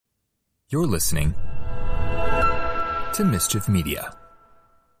You're listening to Mischief Media.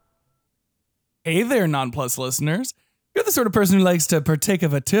 Hey there, Non-Plus listeners. You're the sort of person who likes to partake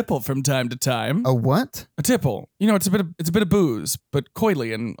of a tipple from time to time. A what? A tipple. You know, it's a bit of booze, but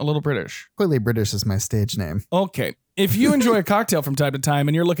coyly and a little British. Coyly British is my stage name. Okay. If you enjoy a cocktail from time to time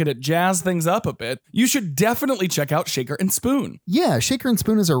and you're looking to jazz things up a bit, you should definitely check out Shaker and Spoon. Yeah, Shaker and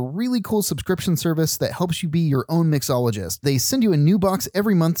Spoon is a really cool subscription service that helps you be your own mixologist. They send you a new box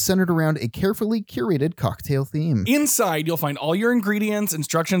every month centered around a carefully curated cocktail theme. Inside, you'll find all your ingredients,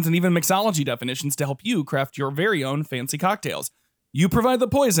 instructions, and even mixology definitions to help you craft your very own fancy cocktails. You provide the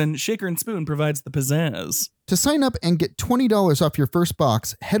poison, Shaker and Spoon provides the pizzazz. To sign up and get $20 off your first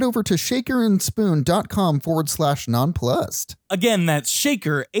box, head over to shakerandspoon.com/nonplussed. Again, that's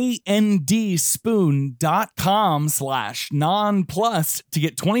shaker, A-N-D, spoon.com/nonplussed to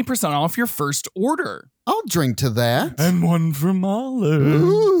get 20% off your first order. I'll drink to that. And one from Olive.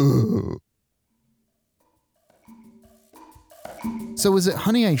 Ooh. So is it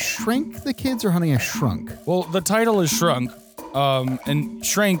Honey, I Shrank the Kids or Honey, I Shrunk? Well, the title is Shrunk. And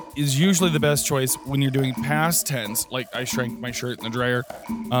shrank is usually the best choice when you're doing past tense, like I shrank my shirt in the dryer.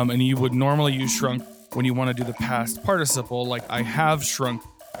 And you would normally use shrunk when you want to do the past participle, like I have shrunk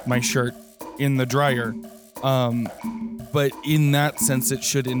my shirt in the dryer. But in that sense, it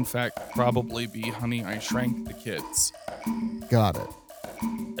should in fact probably be Honey, I Shrank the Kids. Got it.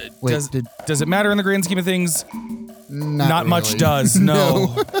 Wait, does it matter in the grand scheme of things? Not really. much does.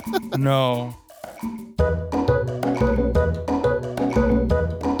 No. No.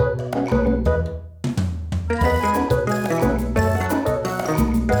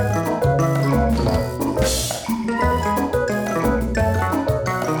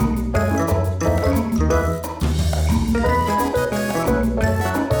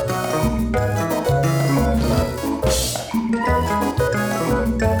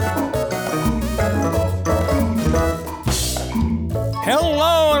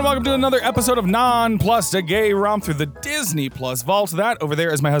 Welcome to another episode of Non-Plus, a gay romp through the Disney Plus vault. That over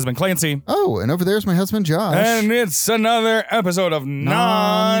there is my husband Clancy. Oh, and over there's my husband Josh. And it's another episode of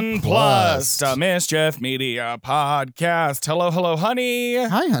Non-Plus, a Mischief Media podcast. Hello, honey.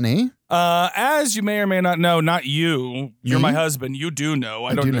 Hi, honey. As you may or may not know, not you, you're my husband, you do know.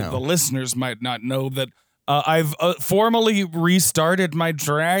 I don't know. The listeners might not know that I've formally restarted my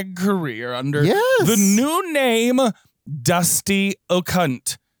drag career under the new name Dusty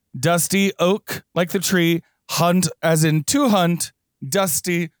Oakhunt. Dusty Oak, like the tree, hunt as in to hunt,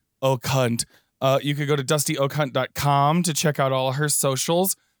 Dusty Oakhunt. You could go to dustyoakhunt.com to check out all her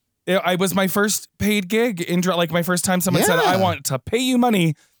socials. I was my first paid gig in drag, like my first time someone said, I want to pay you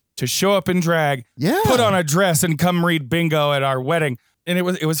money to show up in drag, put on a dress and come read bingo at our wedding. And it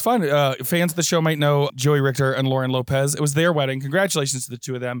was fun. Fans of the show might know Joey Richter and Lauren Lopez. It was their wedding. Congratulations to the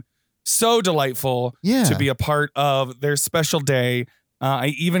two of them. So delightful to be a part of their special day. I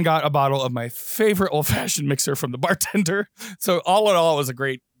even got a bottle of my favorite old-fashioned mixer from the bartender. So all in all, it was a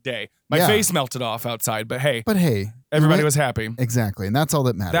great day. My face melted off outside, but hey. Everybody was happy. Exactly, and that's all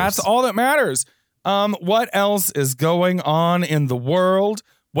that matters. That's all that matters. What else is going on in the world?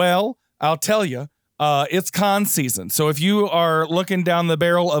 Well, I'll tell you. It's con season. So if you are looking down the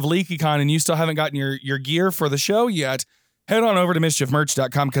barrel of LeakyCon and you still haven't gotten your gear for the show yet, head on over to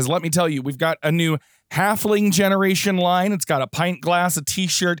mischiefmerch.com because let me tell you, we've got a new Halfling Generation line. It's got a pint glass, a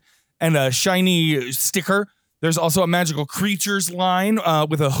t-shirt, and a shiny sticker. There's also a Magical Creatures line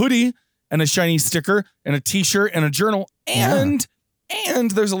with a hoodie and a shiny sticker and a t-shirt and a journal. And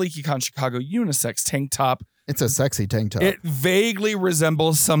there's a LeakyCon Chicago unisex tank top. It's a sexy tank top. It vaguely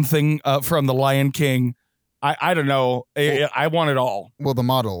resembles something from The Lion King. I don't know. I want it all. Well, the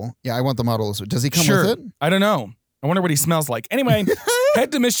model. Yeah, I want the model. Does he come with it? I don't know. I wonder what he smells like. Anyway,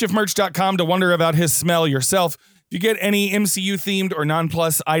 head to mischiefmerch.com to wonder about his smell yourself. If you get any MCU-themed or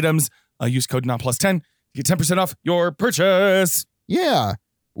non-plus items, use code NONPLUS10 to get 10% off your purchase. Yeah.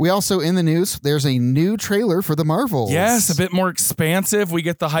 We also, in the news, there's a new trailer for the Marvels. Yes, a bit more expansive. We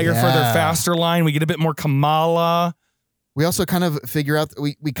get the higher, further, faster line. We get a bit more Kamala. We also kind of figure out,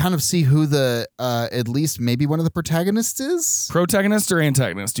 we kind of see who the, at least maybe one of the protagonists is. Protagonist or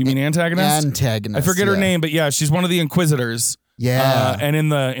antagonist? Do you mean antagonist? Antagonist. I forget her name, but yeah, she's one of the Inquisitors. Yeah. And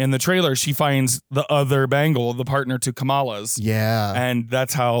in the trailer, she finds the other Bangle, the partner to Kamala's. Yeah. And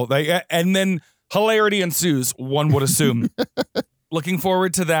that's how and then hilarity ensues, one would assume. Looking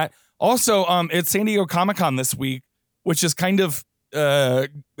forward to that. Also, it's San Diego Comic-Con this week, which has kind of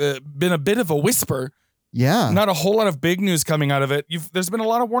been a bit of a whisper. Yeah. Not a whole lot of big news coming out of it. There's been a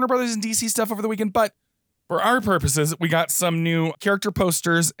lot of Warner Brothers and DC stuff over the weekend, but For our purposes, we got some new character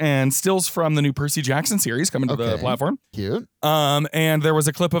posters and stills from the new Percy Jackson series coming to the platform. Cute. And there was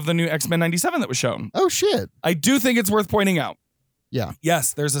a clip of the new X-Men 97 that was shown. Oh, shit. I do think it's worth pointing out. Yeah.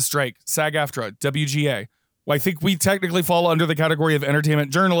 Yes, there's a strike. SAG-AFTRA, WGA. Well, I think we technically fall under the category of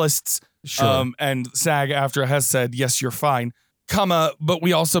entertainment journalists. Sure. And SAG-AFTRA has said, yes, you're fine. But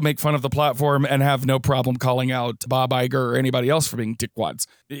we also make fun of the platform and have no problem calling out Bob Iger or anybody else for being dickwads.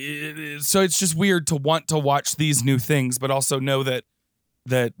 So it's just weird to want to watch these new things, but also know that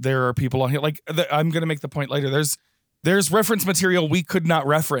there are people on here. Like, I'm going to make the point later. There's reference material we could not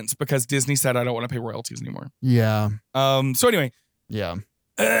reference because Disney said, I don't want to pay royalties anymore. Yeah. So anyway. Yeah.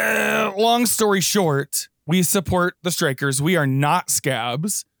 Long story short, we support the strikers. We are not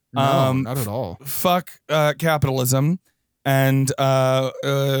scabs. No, not at all. Fuck capitalism. And we're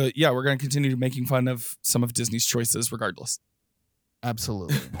going to continue making fun of some of Disney's choices regardless.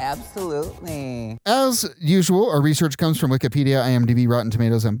 Absolutely. Absolutely. As usual, our research comes from Wikipedia, IMDb, Rotten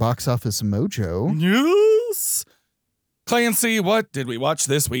Tomatoes, and Box Office Mojo. Yes. Clancy, what did we watch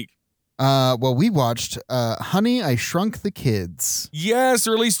this week? Well, we watched Honey, I Shrunk the Kids. Yes,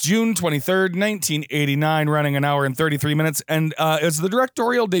 released June 23rd, 1989, running an hour and 33 minutes. And it's the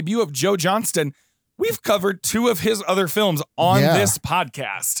directorial debut of Joe Johnston. We've covered 2 of his other films on this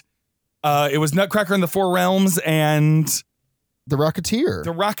podcast. It was Nutcracker in the Four Realms and The Rocketeer.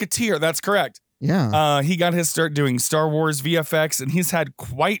 The Rocketeer, that's correct. Yeah. He got his start doing Star Wars VFX, and he's had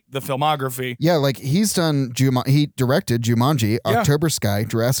quite the filmography. Yeah, like he's done he directed Jumanji, October Sky,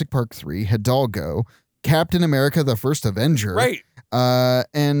 Jurassic Park 3, Hidalgo, Captain America: The First Avenger. Right.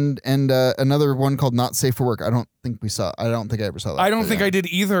 And another one called Not Safe for Work. I don't think I ever saw that. I don't think I did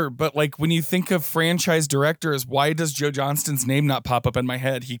either, but like when you think of franchise directors, why does Joe Johnston's name not pop up in my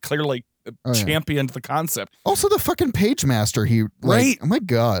head? He clearly championed the concept. Also the fucking Page Master, right. Oh my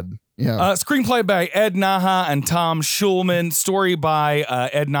God. Yeah. Screenplay by Ed Naha and Tom Schulman. Story by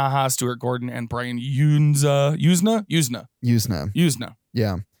Ed Naha, Stuart Gordon, and Brian Yuzna.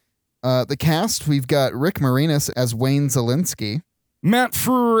 Yeah. The cast, we've got Rick Moranis as Wayne Zelinsky. Matt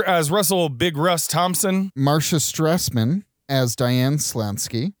Frewer as Russell Big Russ Thompson. Marcia Strassman as Diane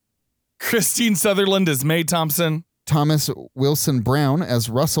Slansky. Christine Sutherland as Mae Thompson. Thomas Wilson Brown as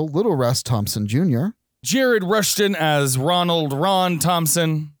Russell Little Russ Thompson Jr. Jared Rushton as Ronald Ron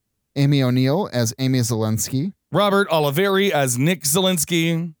Thompson. Amy O'Neill as Amy Zelensky. Robert Oliveri as Nick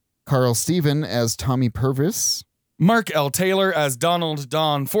Zelensky. Carl Steven as Tommy Purvis. Mark L. Taylor as Donald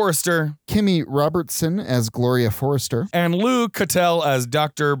Don Forrester. Kimmy Robertson as Gloria Forrester. And Lou Cattell as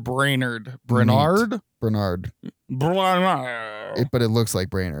Dr. Brainerd. Bernard? Bernard. Bernard. But it looks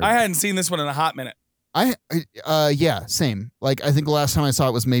like Brainerd. I hadn't seen this one in a hot minute. Yeah, same. Like, I think the last time I saw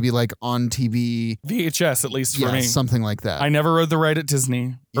it was maybe like on TV. VHS, at least for me. Something like that. I never rode the ride at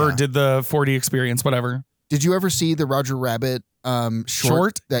Disney or did the 4D experience, whatever. Did you ever see the Roger Rabbit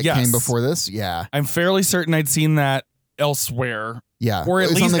short that came before this? Yeah. I'm fairly certain I'd seen that elsewhere. Yeah. Or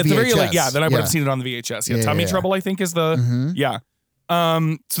at least at the very then I would have seen it on the VHS. Yeah. Tummy Trouble, I think, is the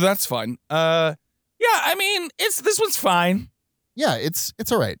so that's fun. I mean, this one's fine. Yeah, it's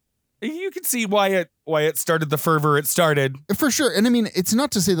all right. You can see why it started the fervor it started. For sure. And I mean, it's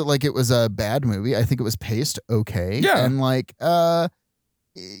not to say that like it was a bad movie. I think it was paced okay. Yeah. And like I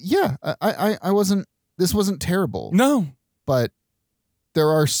wasn't this wasn't terrible. No. But there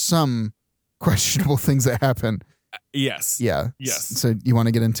are some questionable things that happen. Yes. Yeah. Yes. So you want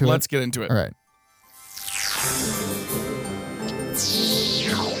to get into it? Let's get into it. All right.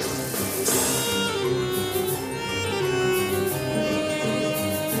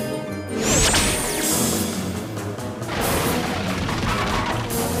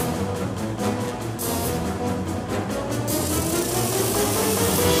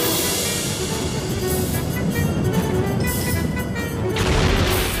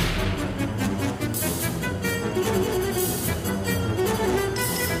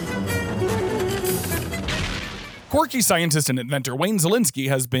 Quirky scientist and inventor Wayne Zelinsky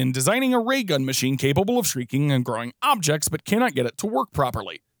has been designing a ray gun machine capable of shrieking and growing objects, but cannot get it to work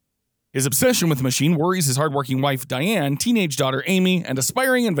properly. His obsession with the machine worries his hardworking wife Diane, teenage daughter Amy, and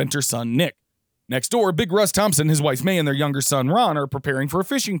aspiring inventor son Nick. Next door, Big Russ Thompson, his wife May, and their younger son Ron are preparing for a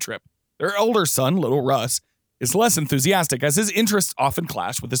fishing trip. Their older son, Little Russ, is less enthusiastic as his interests often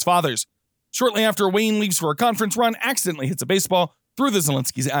clash with his father's. Shortly after Wayne leaves for a conference, Ron accidentally hits a baseball through the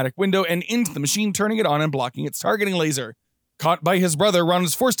Zelensky's attic window and into the machine, turning it on and blocking its targeting laser. Caught by his brother, Ron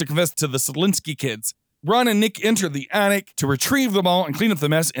is forced to confess to the Zelensky kids. Ron and Nick enter the attic to retrieve the ball and clean up the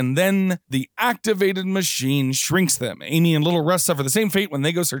mess, and then the activated machine shrinks them. Amy and Little Russ suffer the same fate when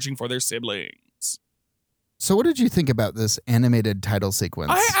they go searching for their siblings. So what did you think about this animated title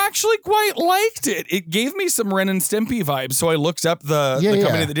sequence? I actually quite liked it. It gave me some Ren and Stimpy vibes, so I looked up the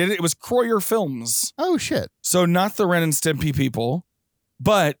company that did it. It was Kroyer Films. Oh, shit. So not the Ren and Stimpy people,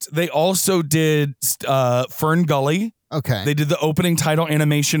 but they also did Fern Gully. Okay. They did the opening title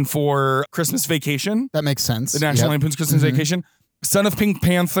animation for Christmas Vacation. That makes sense. The National Lampoon's Christmas Vacation. Son of Pink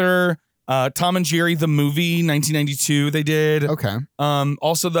Panther, Tom and Jerry, the movie, 1992, they did. Okay.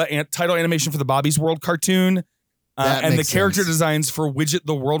 Also the title animation for the Bobby's World cartoon. And the character designs for Widget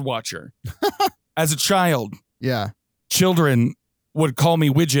the World Watcher. As a child, children would call me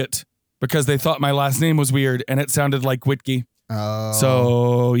Widget because they thought my last name was weird and it sounded like Whitkey. Oh.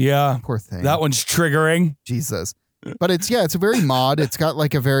 So, yeah. Poor thing. That one's triggering. Jesus. But it's a very mod. It's got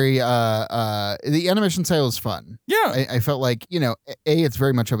like a very, the animation style is fun. Yeah. I felt like, it's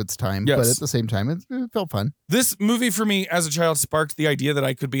very much of its time, but at the same time, it felt fun. This movie for me as a child sparked the idea that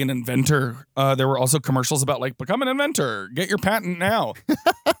I could be an inventor. There were also commercials about like, become an inventor, get your patent now.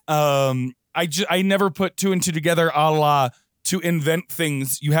 I never put two and two together a la to invent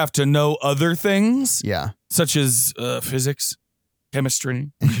things. You have to know other things. Yeah. Such as physics,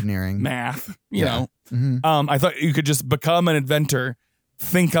 chemistry, engineering, math, you know. Mm-hmm. I thought you could just become an inventor,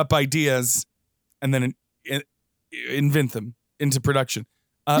 think up ideas, and then invent them into production.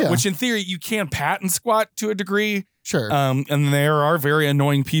 Which in theory, you can patent squat to a degree. Sure. And there are very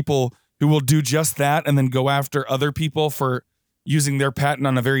annoying people who will do just that and then go after other people for using their patent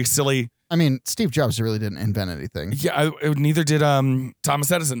on a very silly... I mean, Steve Jobs really didn't invent anything. Yeah, neither did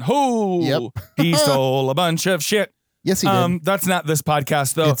Thomas Edison. He stole a bunch of shit. Yes, he did. That's not this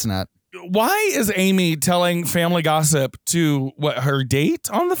podcast, though. It's not. Why is Amy telling family gossip to her date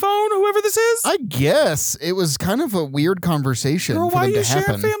on the phone, whoever this is? I guess it was kind of a weird conversation for them to happen. Why you share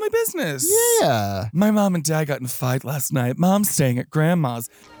family business? Yeah. My mom and dad got in a fight last night. Mom's staying at grandma's.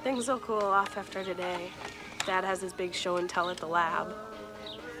 Things will cool off after today. Dad has his big show and tell at the lab.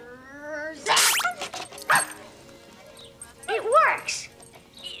 It works.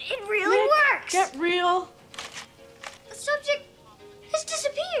 It really works. Get real. The subject has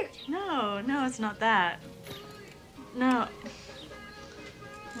disappeared. No, it's not that. No.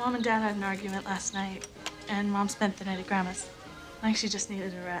 Mom and Dad had an argument last night, and Mom spent the night at Grandma's. Like she just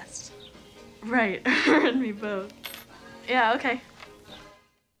needed a rest. Right, her and me both. Yeah, okay.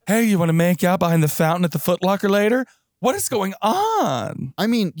 Hey, you want to make out behind the fountain at the Foot Locker later? What is going on? I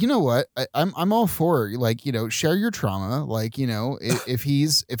mean, you know what? I'm all for share your trauma. If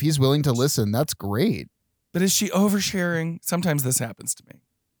he's willing to listen, that's great. But is she oversharing? Sometimes this happens to me.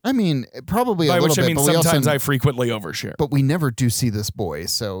 I mean, probably a little bit. By which I mean but sometimes I frequently overshare. But we never do see this boy,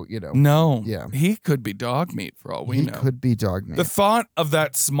 so No. Yeah. He could be dog meat for all we know. He could be dog meat. The thought of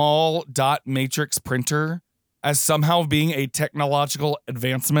that small dot matrix printer as somehow being a technological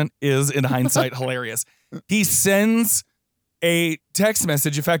advancement is, in hindsight, hilarious. He sends a text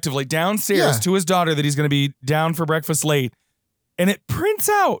message effectively downstairs to his daughter that he's going to be down for breakfast late, and it prints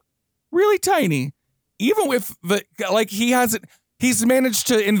out really tiny. Even with he's managed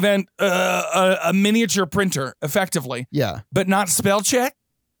to invent a miniature printer effectively. Yeah. But not spell check.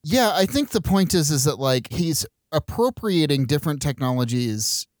 Yeah, I think the point is that he's appropriating different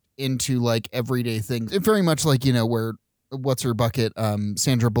technologies into everyday things. It's very much where what's her bucket,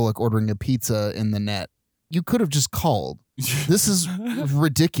 Sandra Bullock ordering a pizza in the net. You could have just called. This is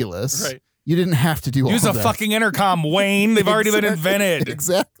ridiculous. Right. You didn't have to do all Use a that. fucking intercom, Wayne. They've already been invented.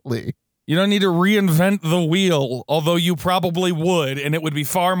 Exactly. You don't need to reinvent the wheel, although you probably would, and it would be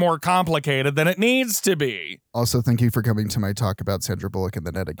far more complicated than it needs to be. Also, thank you for coming to my talk about Sandra Bullock in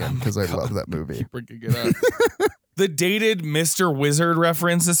the net again, because I love that movie. Keep bringing it up. The dated Mr. Wizard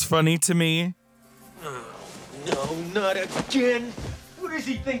reference is funny to me. Oh, no, not again. Who does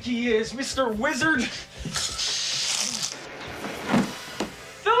he think he is, Mr. Wizard?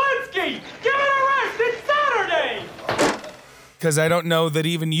 Zelensky, give it a rest. It's Saturday. Because I don't know that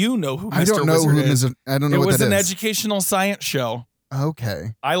even you know who Mr. I don't know Wizard who is. I don't know what that is. It was an educational science show.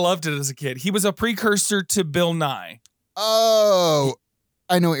 Okay. I loved it as a kid. He was a precursor to Bill Nye. Oh,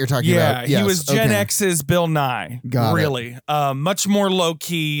 I know what you're talking about. Yeah, he was Gen X's Bill Nye. Got really. Much more low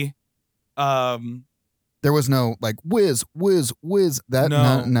key. There was no whiz.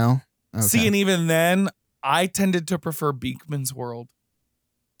 That no. Okay. See, and even then, I tended to prefer Beekman's World.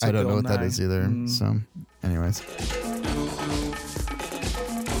 I don't know what that is either. So, anyways.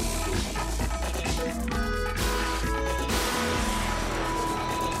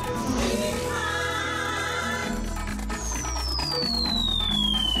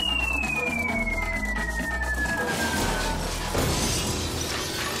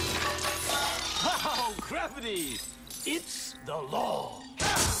 Gravity! It's the law.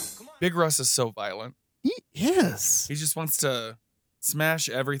 Big Russ is so violent. Yes. He just wants to smash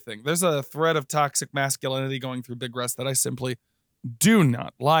everything. There's a thread of toxic masculinity going through Big Russ that I simply do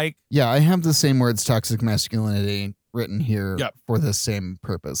not like. Yeah, I have the same words, toxic masculinity, written here for the same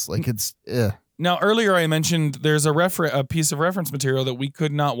purpose. Like it's, Now, earlier I mentioned there's a piece of reference material that we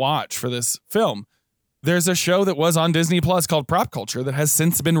could not watch for this film. There's a show that was on Disney Plus called Prop Culture that has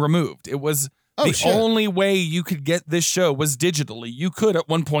since been removed. It was only way you could get this show was digitally. You could at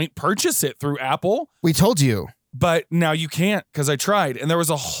one point purchase it through Apple. We told you. But now you can't because I tried. And there was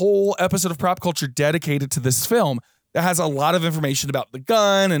a whole episode of Prop Culture dedicated to this film that has a lot of information about the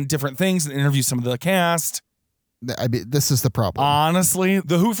gun and different things and interviews some of the cast. This is the problem. Honestly,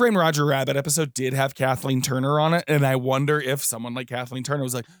 the Who Framed Roger Rabbit episode did have Kathleen Turner on it. And I wonder if someone like Kathleen Turner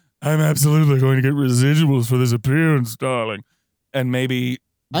was like, I'm absolutely going to get residuals for this appearance, darling. And maybe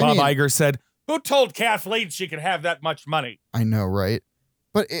Bob Iger said, who told Kathleen she could have that much money? I know, right?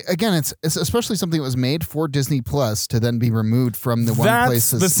 But again, it's especially something that was made for Disney Plus to then be removed from the one place.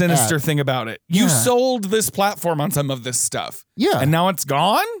 That's the sinister thing about it. You sold this platform on some of this stuff. Yeah. And now it's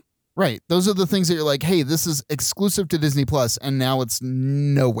gone? Right. Those are the things that you're like, hey, this is exclusive to Disney Plus, and now it's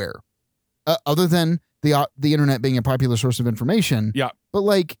nowhere. Other than the internet being a popular source of information. Yeah. But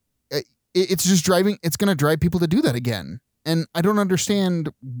like, it's just driving. It's going to drive people to do that again, and I don't understand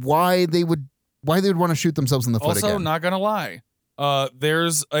why they would want to shoot themselves in the foot again. Also, not gonna lie,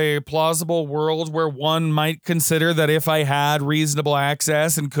 there's a plausible world where one might consider that if I had reasonable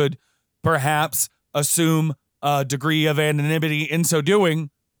access and could perhaps assume a degree of anonymity in so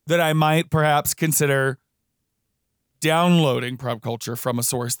doing, that I might perhaps consider downloading Prop Culture from a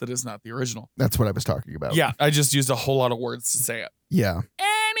source that is not the original. That's what I was talking about. Yeah, I just used a whole lot of words to say it. Yeah.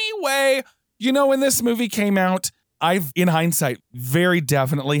 Anyway, when this movie came out, I've, in hindsight, very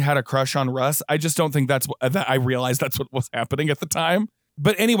definitely had a crush on Russ. I just don't think that I realized that's what was happening at the time.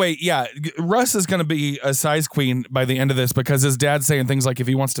 But anyway, yeah, Russ is going to be a size queen by the end of this because his dad's saying things like if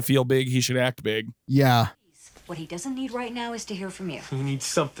he wants to feel big, he should act big. Yeah. What he doesn't need right now is to hear from you. He needs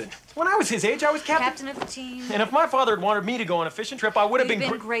something. When I was his age, I was Captain of the team. And if my father had wanted me to go on a fishing trip, I would have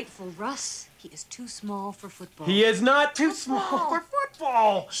been grateful. Russ, he is too small for football. He is not too small for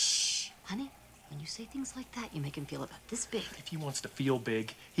football. Shh. Honey, when you say things like that, you make him feel about this big. If he wants to feel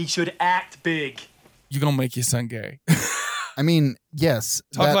big, he should act big. You're going to make your son gay. I mean, yes.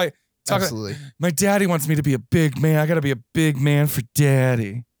 Absolutely. My daddy wants me to be a big man. I got to be a big man for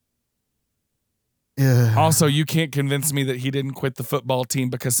daddy. Also, you can't convince me that he didn't quit the football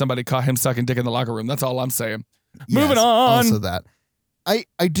team because somebody caught him sucking dick in the locker room. That's all I'm saying. Yes, Moving on. Also that. I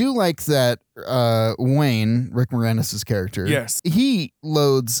do like that Wayne, Rick Moranis' character, he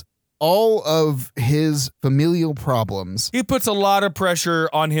loads all of his familial problems. He puts a lot of pressure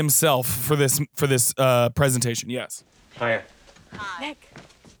on himself for this presentation, yes. Hiya. Hi. Nick,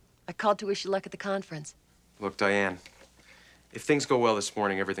 I called to wish you luck at the conference. Look, Diane, if things go well this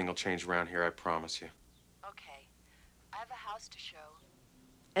morning, everything will change around here, I promise you. Okay. I have a house to show.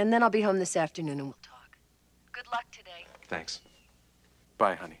 And then I'll be home this afternoon and we'll talk. Good luck today. Thanks.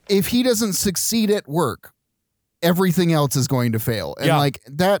 Bye, honey. If he doesn't succeed at work, everything else is going to fail. And like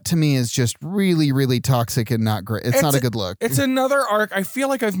that to me is just really, really toxic and not great. It's not a good look. It's another arc. I feel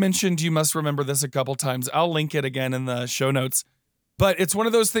like I've mentioned You Must Remember This a couple times. I'll link it again in the show notes. But it's one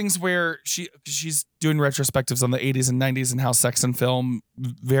of those things where she's doing retrospectives on the 80s and 90s and how sex and film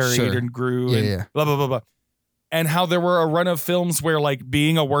varied and grew and blah, blah, blah, blah. And how there were a run of films where like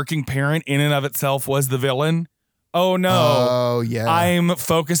being a working parent in and of itself was the villain. Oh, no. Oh, yeah. I'm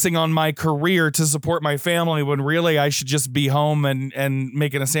focusing on my career to support my family when really I should just be home and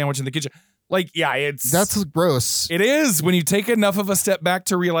making a sandwich in the kitchen. Like, yeah, that's gross. It is when you take enough of a step back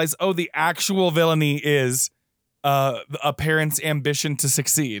to realize, oh, the actual villainy is a parent's ambition to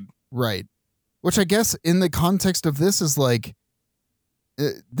succeed. Right. Which I guess in the context of this is like,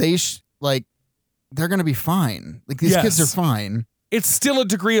 they're going to be fine. Like these kids are fine. It's still a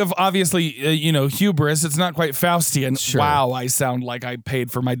degree of obviously, hubris. It's not quite Faustian. Sure. Wow, I sound like I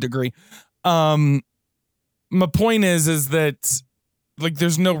paid for my degree. My point is that like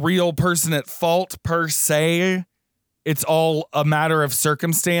there's no real person at fault per se. It's all a matter of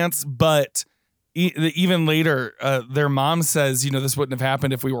circumstance. But even later, their mom says, this wouldn't have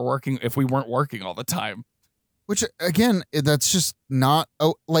happened if we weren't working all the time. Which again, that's just not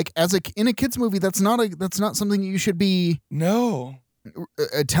in a kids movie. That's not something you should be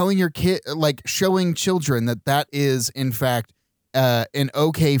telling your kid, like showing children that is in fact an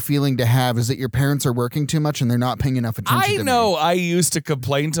okay feeling to have, is that your parents are working too much and they're not paying enough attention. I know. I used to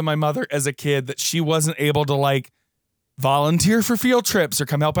complain to my mother as a kid that she wasn't able to like volunteer for field trips or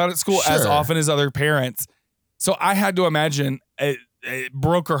come help out at school as often as other parents. So I had to imagine it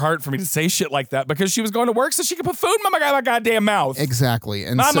broke her heart for me to say shit like that because she was going to work so she could put food in my goddamn mouth. Exactly.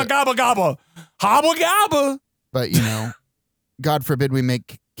 And Mama gobble gobble. Hobble gobble. But, God forbid we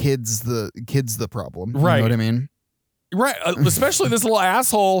make kids the problem. Right. You know what I mean? Right. Especially this little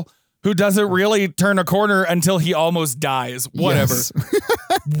asshole who doesn't really turn a corner until he almost dies. Whatever. Yes.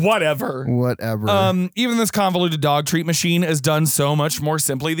 Whatever. Even this convoluted dog treat machine is done so much more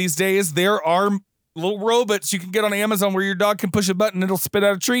simply these days. There are little robots you can get on Amazon where your dog can push a button, it'll spit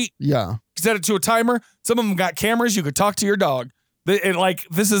out a treat. Yeah. Set it to a timer. Some of them got cameras. You could talk to your dog.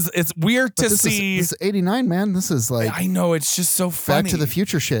 It's weird to see. This is 89, man. This is like. I know. It's just so funny. Back to the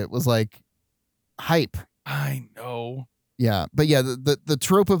Future shit was like hype. I know. Yeah. But yeah, the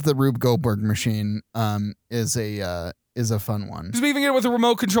trope of the Rube Goldberg machine is a fun one. Because we even get it with a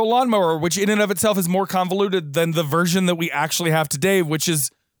remote control lawnmower, which in and of itself is more convoluted than the version that we actually have today, which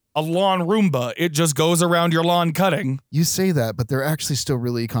is a lawn Roomba. It just goes around your lawn cutting. You say that, but they're actually still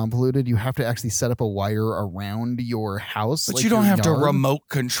really convoluted. You have to actually set up a wire around your house. But you don't have to remote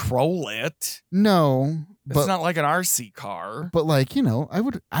control it. No. It's not like an RC car. But I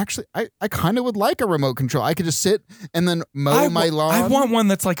would actually, I kind of would like a remote control. I could just sit and then mow my lawn. I want one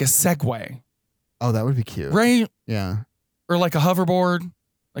that's like a Segway. Oh, that would be cute. Right? Yeah. Or like a hoverboard.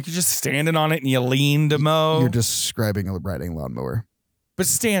 Like you're just standing on it and you lean to mow. You're describing a riding lawnmower. But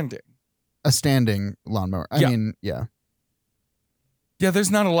standing. A standing lawnmower. I mean, yeah. Yeah,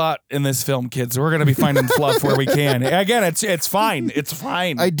 there's not a lot in this film, kids. We're going to be finding fluff where we can. Again, it's fine. It's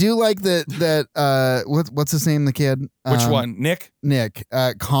fine. I do like that what's his name, the kid? Which one? Nick? Nick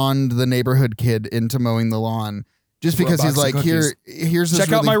conned the neighborhood kid into mowing the lawn just because he's like, here's this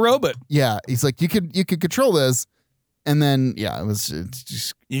check out my robot. Yeah, he's like, you could control this. And then, it's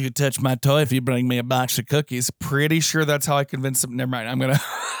just... You could touch my toy if you bring me a box of cookies. Pretty sure that's how I convinced him. Never mind. I'm going to...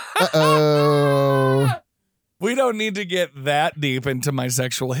 Uh-oh. We don't need to get that deep into my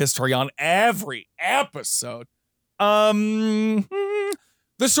sexual history on every episode. The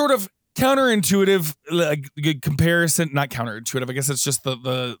sort of counterintuitive comparison... Not counterintuitive. I guess it's just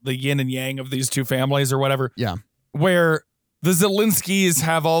the yin and yang of these two families or whatever. Yeah. Where... The Zelinskys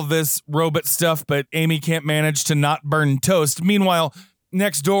have all this robot stuff, but Amy can't manage to not burn toast. Meanwhile,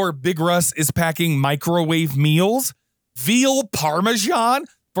 next door, Big Russ is packing microwave meals, veal parmesan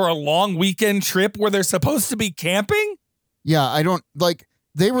for a long weekend trip where they're supposed to be camping. Yeah, I don't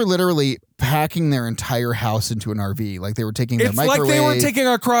they were literally packing their entire house into an RV. Like they were taking their microwave. It's like they were taking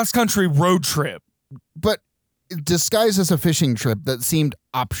a cross-country road trip. But disguised as a fishing trip that seemed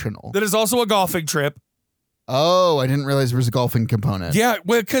optional. That is also a golfing trip. Oh, I didn't realize there was a golfing component. Yeah,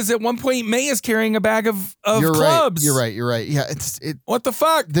 because at one point May is carrying a bag of clubs. You're right. Yeah, what the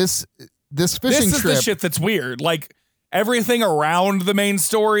fuck? This fishing trip. This is the shit that's weird. Like everything around the main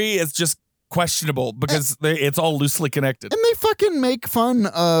story is just questionable because it's all loosely connected. And they fucking make fun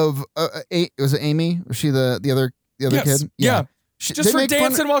of was it Amy? Was she the other kid? Yeah. Just for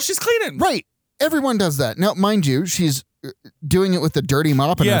dancing while she's cleaning. Right. Everyone does that. Now, mind you, she's doing it with the dirty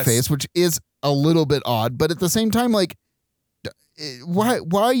mop in her face, which is a little bit odd, but at the same time, like, why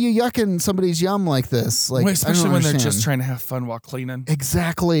are you yucking somebody's yum like this? Like, especially when they're just trying to have fun while cleaning.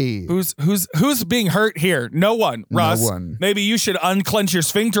 Exactly. Who's being hurt here? No one. Russ. No one. Maybe you should unclench your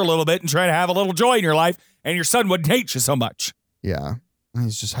sphincter a little bit and try to have a little joy in your life, and your son wouldn't hate you so much. Yeah,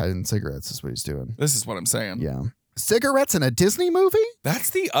 he's just hiding cigarettes. Is what he's doing. This is what I'm saying. Yeah, cigarettes in a Disney movie. That's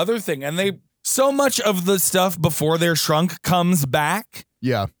the other thing, and so much of the stuff before they're shrunk comes back.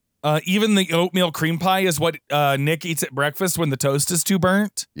 Yeah. Even the oatmeal cream pie is what Nick eats at breakfast when the toast is too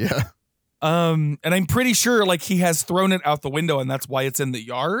burnt. Yeah. And I'm pretty sure like he has thrown it out the window and that's why it's in the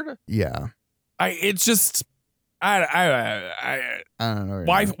yard. Yeah. I don't know.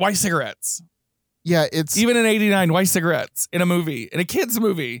 Why cigarettes? Yeah, it's even in '89. Why cigarettes in a movie, in a kid's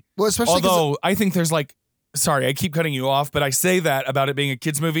movie? Well, especially although I think there's like, sorry, I keep cutting you off, but I say that about it being a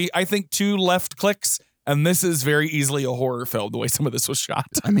kid's movie. I think 2 left clicks. And this is very easily a horror film, the way some of this was shot.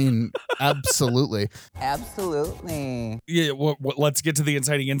 I mean, absolutely. Absolutely. Yeah, let's get to the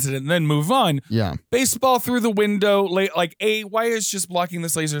inciting incident and then move on. Yeah. Baseball through the window. Like, why is just blocking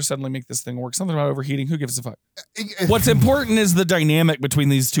this laser suddenly make this thing work? Something about overheating. Who gives a fuck? What's important is the dynamic between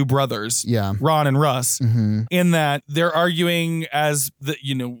these two brothers. Yeah. Ron and Russ. Mm-hmm. In that they're arguing as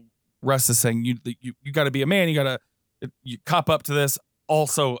Russ is saying, you got to be a man. You cop up to this.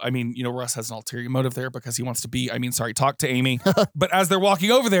 Also, I mean, Russ has an ulterior motive there because he wants to talk to Amy. But as they're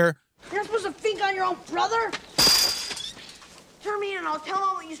walking over there... You're not supposed to think on your own brother? Turn me in and I'll tell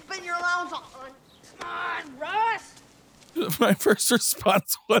him what you spend your allowance on. Come on, Russ! My first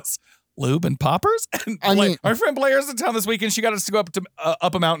response was lube and poppers. And our friend Blair's in town this weekend. She got us to go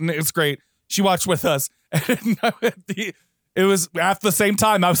up a mountain. It's great. She watched with us. And It was at the same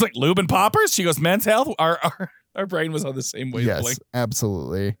time. I was like, lube and poppers? She goes, men's health? Our brain was on the same wavelength. Yes,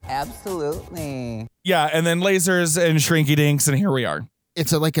 absolutely. Absolutely. Yeah, and then lasers and shrinky dinks, and here we are.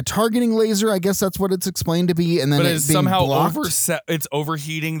 It's like a targeting laser. I guess that's what it's explained to be. And then But it's it's somehow blocked. it's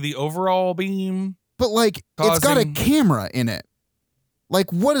overheating the overall beam. But like, it's got a camera in it.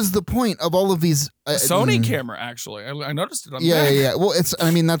 Like, what is the point of all of these? Sony camera, actually. I noticed it on the Yeah, back. yeah. Well,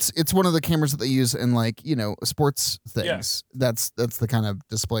 it's one of the cameras that they use in like, sports things. Yeah. That's the kind of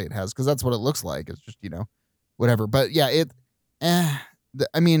display it has because that's what it looks like. It's just, whatever. But yeah,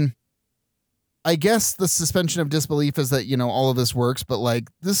 I guess the suspension of disbelief is that, all of this works, but like,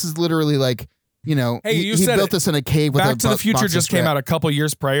 this is literally like, Hey, he built this in a cave with Back a to the Future box of just came strap. out a couple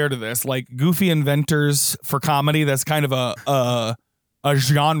years prior to this. Like, goofy inventors for comedy, that's kind of a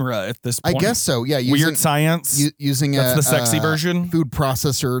genre at this point. I guess so. Yeah. Weird science. Using that's the sexy version. Food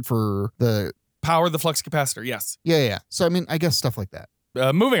processor for the power of the flux capacitor. Yes. Yeah. So, I guess stuff like that.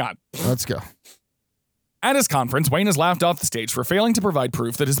 Moving on. Let's go. At his conference, Wayne is laughed off the stage for failing to provide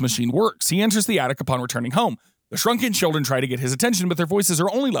proof that his machine works. He enters the attic upon returning home. The shrunken children try to get his attention, but their voices are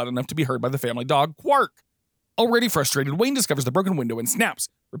only loud enough to be heard by the family dog, Quark. Already frustrated, Wayne discovers the broken window and snaps,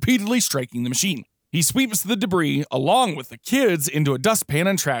 repeatedly striking the machine. He sweeps the debris, along with the kids, into a dustpan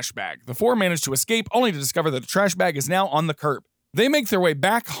and trash bag. The four manage to escape, only to discover that the trash bag is now on the curb. They make their way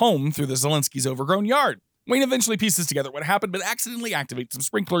back home through the Zelensky's overgrown yard. Wayne eventually pieces together what happened, but accidentally activates some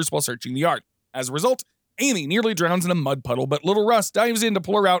sprinklers while searching the yard. As a result, Amy nearly drowns in a mud puddle, but little Russ dives in to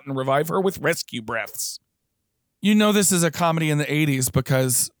pull her out and revive her with rescue breaths. This is a comedy in the 80s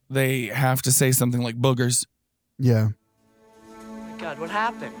because they have to say something like boogers. Yeah. Oh my God, what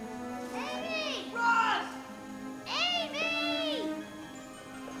happened? Amy! Ross! Amy!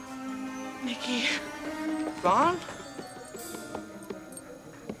 Nikki. Gone?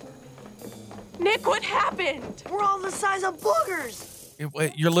 Nick, what happened? We're all the size of boogers.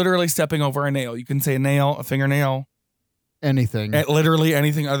 You're literally stepping over a nail. You can say a nail, a fingernail. Anything. Literally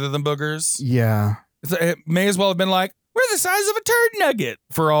anything other than boogers. Yeah. It may as well have been like, we're the size of a turd nugget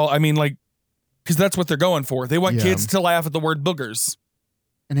for all. Because that's what they're going for. They want kids to laugh at the word boogers.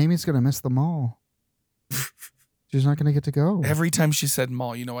 And Amy's going to miss the mall. She's not going to get to go. Every time she said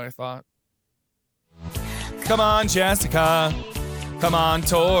mall, you know what I thought? Come on, Jessica. Come on,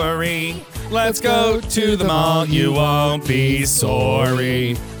 Tori. Let's go to the mall. You won't be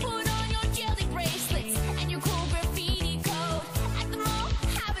sorry.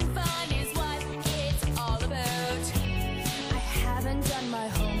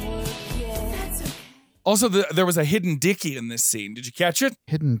 Also, there was a hidden Dickie in this scene. Did you catch it?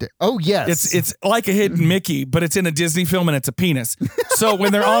 Oh, yes. It's like a hidden Mickey, but it's in a Disney film and it's a penis. So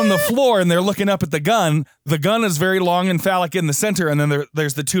when they're on the floor and they're looking up at the gun is very long and phallic in the center, and then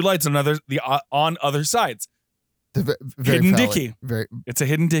there's the two lights on other sides. Hidden Dickie. It's a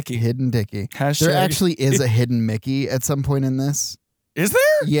hidden Dickie. Hidden Dickie. Hashtag. There actually is a hidden Mickey at some point in this. Is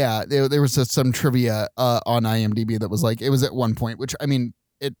there? Yeah, there was some trivia on IMDb that was like, it was at one point, which,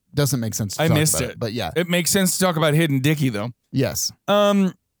 it doesn't make sense to talk missed about it. But yeah. It makes sense to talk about hidden Dickie, though. Yes.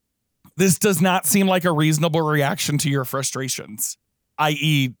 This does not seem like a reasonable reaction to your frustrations,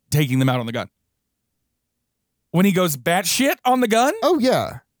 i.e. taking them out on the gun. When he goes batshit on the gun? Oh,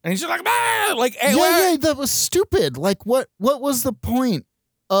 yeah. And he's just like, bah! Like, hey, yeah, that was stupid. Like, what was the point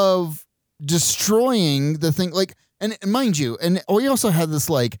of destroying the thing? Like, and mind you, and we also had this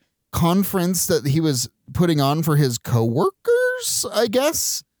like conference that he was putting on for his coworkers, I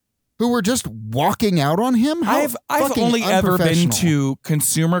guess, who were just walking out on him. I've only ever been to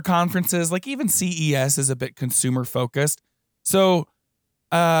consumer conferences. Like even CES is a bit consumer focused. So,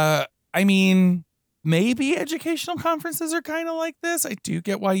 maybe educational conferences are kind of like this. I do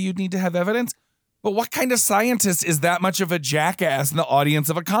get why you'd need to have evidence. But what kind of scientist is that much of a jackass in the audience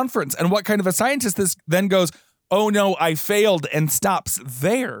of a conference? And what kind of a scientist this then goes, oh no, I failed, and stops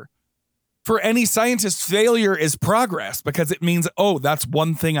there? For any scientist, failure is progress because it means, oh, that's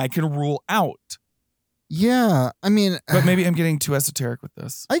one thing I can rule out. Yeah, but maybe I'm getting too esoteric with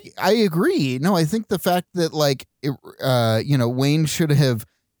this. I agree. No, I think the fact that Wayne should have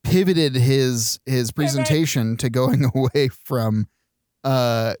pivoted his presentation to going away from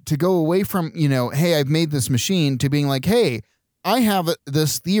hey, I've made this machine, to being like, hey, I have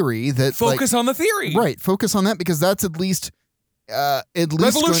this theory that focus on the theory, right? Focus on that because that's at least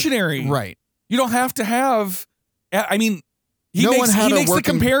revolutionary, right? You don't have to have. He makes the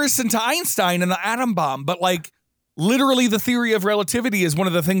comparison to Einstein and the atom bomb, but like literally the theory of relativity is one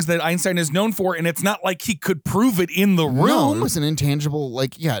of the things that Einstein is known for, and it's not like he could prove it in the room. No, it was an intangible.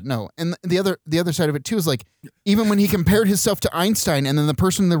 And the other side of it too is like, even when he compared himself to Einstein, and then the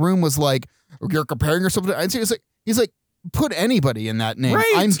person in the room was like, "You're comparing yourself to Einstein." He's like, put anybody in that name.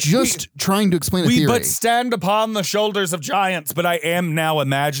 Right. I'm just trying to explain a theory. We but stand upon the shoulders of giants, but I am now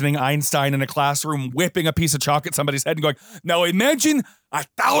imagining Einstein in a classroom whipping a piece of chalk at somebody's head and going, now imagine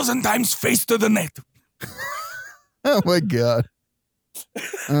 1,000 times faster than that. Oh my God.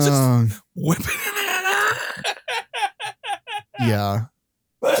 Just whipping Yeah.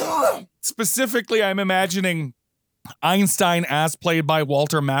 Specifically, I'm imagining Einstein as played by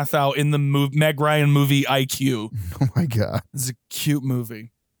Walter Matthau in the Meg Ryan movie IQ. Oh my God. It's a cute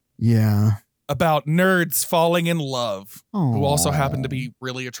movie. Yeah. About nerds falling in love who also happen to Aw. be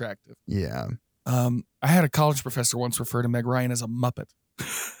really attractive. Yeah. I had a college professor once refer to Meg Ryan as a Muppet.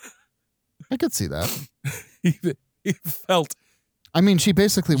 I could see that. he felt. I mean, she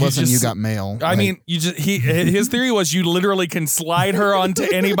basically wasn't just- You Got Mail. I mean, his theory was you literally can slide her onto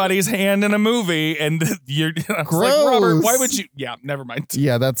anybody's hand in a movie, and you're like, Robert, why would you? Yeah, never mind.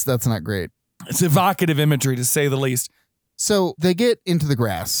 Yeah, that's not great. It's evocative imagery to say the least. So they get into the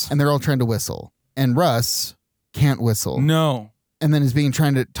grass and they're all trying to whistle, and Russ can't whistle. No, and then is being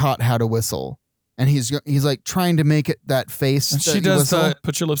taught how to whistle, and he's like trying to make it that face. And that she you does whistle. the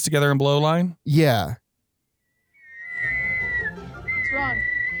put your lips together and blow line. Yeah. What's wrong?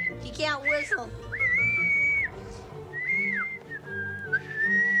 He can't whistle.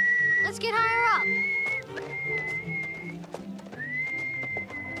 Let's get higher up.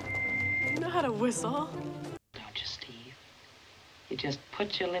 You know how to whistle? Don't you, Steve? You just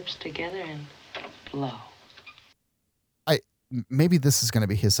put your lips together and blow. Maybe this is going to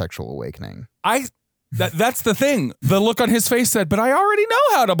be his sexual awakening. That's the thing. The look on his face said, but I already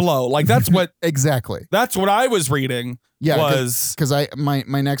know how to blow. Like that's what exactly. That's what I was reading. Yeah, was because my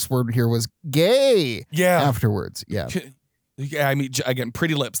next word here was gay. Yeah. Afterwards, yeah. Yeah, I mean, again,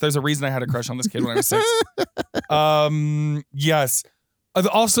 pretty lips. There's a reason I had a crush on this kid when I was 6. Yes.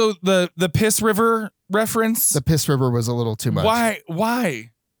 Also, the Piss River reference. The Piss River was a little too much.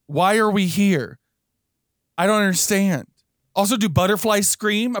 Why are we here? I don't understand. Also, do butterflies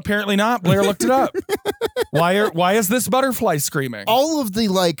scream? Apparently not. Blair looked it up. Why is this butterfly screaming? All of the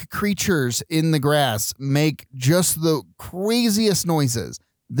like creatures in the grass make just the craziest noises.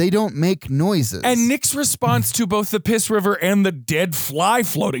 They don't make noises. And Nick's response to both the Piss River and the dead fly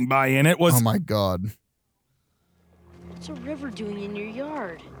floating by in it was, oh my God. What's a river doing in your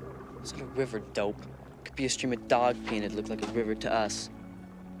yard? It's not a river, dope. Could be a stream of dog pee and it'd look like a river to us.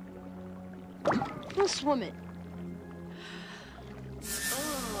 Go swim it.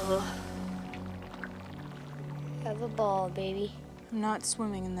 Ugh. Have a ball, baby. I'm not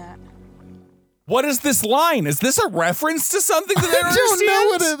swimming in that. what is this line? Is this a reference to something that I don't don't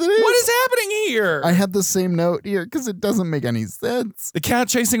know understand? what it is. What is happening here? I had the same note here because it doesn't make any sense. The cat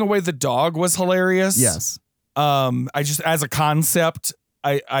chasing away the dog was hilarious. Yes. I just, as a concept,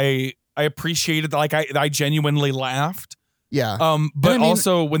 I appreciated, like, I genuinely laughed. Yeah. But I mean,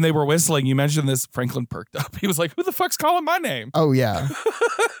 also when they were whistling, you mentioned this, Franklin perked up. He was like, who the fuck's calling my name? Oh yeah.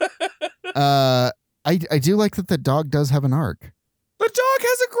 I do like that the dog does have an arc. The dog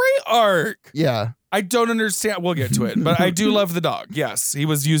has a great arc. Yeah. I don't understand. We'll get to it, but I do love the dog. Yes, he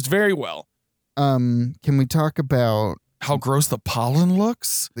was used very well. Can we talk about how gross the pollen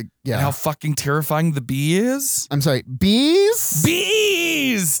looks? Yeah. And how fucking terrifying the bee is? I'm sorry, bees?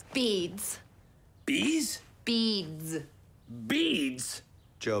 Bees! Beads. Bees? Beads. Beads?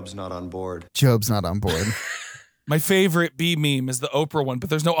 Job's not on board. Job's not on board. My favorite bee meme is the Oprah one,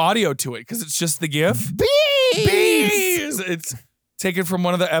 but there's no audio to it because it's just the GIF. Bees! Bees! It's taken from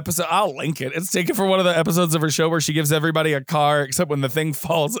one of the episodes. I'll link it. It's taken from one of the episodes of her show where she gives everybody a car, except when the thing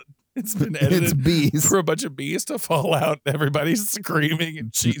falls, it's been edited It's bees. for a bunch of bees to fall out. Everybody's screaming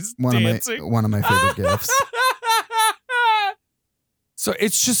and she's dancing. One of my favorite gifs. So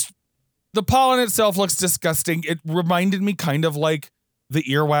it's just, the pollen itself looks disgusting. It reminded me kind of like the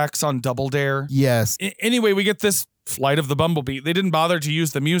earwax on Double Dare. Yes. Anyway, we get this Flight of the Bumblebee. They didn't bother to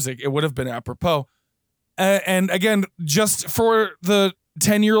use the music. It would have been apropos. And again, just for the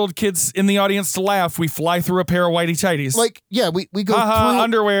 10-year-old kids in the audience to laugh, we fly through a pair of whitey tighties. Like, yeah, we go through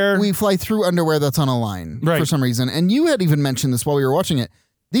underwear. We fly through underwear that's on a line for some reason. And you had even mentioned this while we were watching it.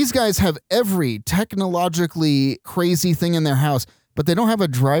 These guys have every technologically crazy thing in their house, but they don't have a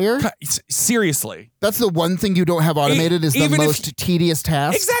dryer. Seriously. That's the one thing you don't have automated is the most tedious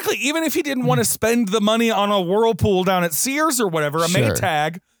task. Exactly. Even if he didn't want to spend the money on a Whirlpool down at Sears or whatever, a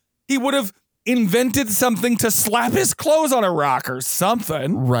Maytag, he would have invented something to slap his clothes on a rock or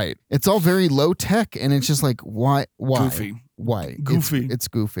something. Right. It's all very low tech, and it's just like, why? Goofy. Why? Goofy. It's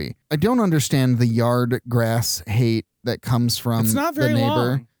goofy. I don't understand the yard grass hate that comes from It's not very the neighbor.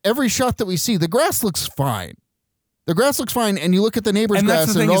 long. Every shot that we see, the grass looks fine. The grass looks fine, and you look at the neighbor's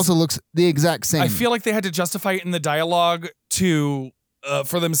grass, and it also looks the exact same. I feel like they had to justify it in the dialogue to,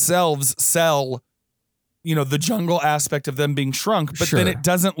 for themselves, sell, the jungle aspect of them being shrunk, but then it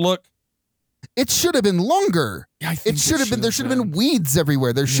doesn't look. It should have been longer. Yeah, I think it should have been. There should have been weeds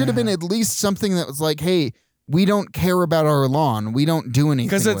everywhere. There should have been at least something that was like, hey, we don't care about our lawn. We don't do anything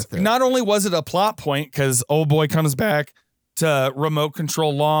with it. Because not only was it a plot point, because old boy comes back to remote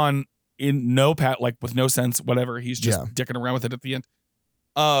control lawn in with no sense, whatever. He's just dicking around with it at the end.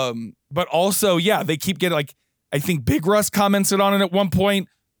 But also, they keep getting I think Big Russ commented on it at one point.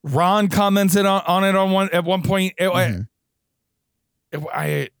 Ron commented on it at one point. It's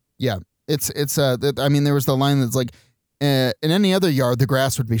I mean, there was the line that's like, in any other yard, the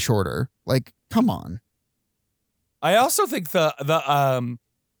grass would be shorter. Like, come on. I also think the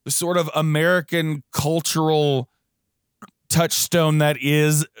sort of American cultural touchstone that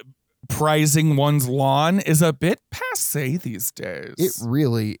is prizing one's lawn is a bit passé these days. It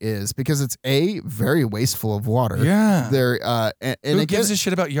really is, because it's very wasteful of water. Yeah. Who gives a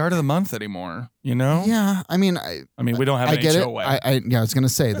shit about yard of the month anymore? Yeah. I mean, we don't have an HOA. I was going to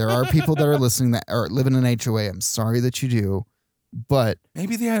say, there are people that are listening that are living in an HOA. I'm sorry that you do, but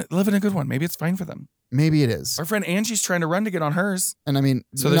maybe they live in a good one. Maybe it's fine for them. Maybe it is. Our friend Angie's trying to run to get on hers. And I mean,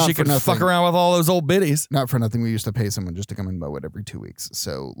 so that she can fuck around with all those old biddies. Not for nothing. We used to pay someone just to come and mow it every 2 weeks.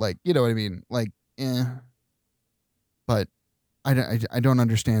 So you know what I mean? But I don't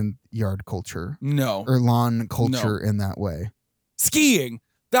understand yard culture. No. Or lawn culture in that way. Skiing.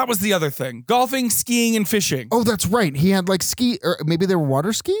 That was the other thing. Golfing, skiing, and fishing. Oh, that's right. He had or maybe they were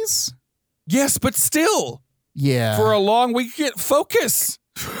water skis? Yes, but still. Yeah. For a long weekend, focus.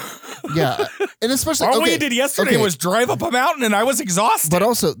 Yeah. And especially all we did yesterday was drive up a mountain, and I was exhausted. But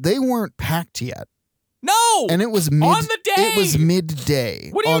also, they weren't packed yet. No. And it was on the day. It was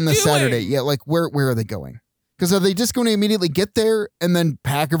midday on the Saturday. Yeah, where are they going? Because are they just going to immediately get there and then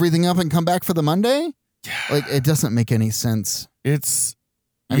pack everything up and come back for the Monday? Yeah. It doesn't make any sense.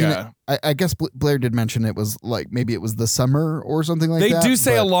 I mean, I guess Blair did mention it was maybe it was the summer or something like that. They do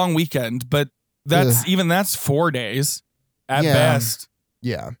say a long weekend, but that's 4 days at best.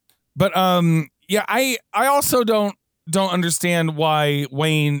 Yeah. But I also don't understand why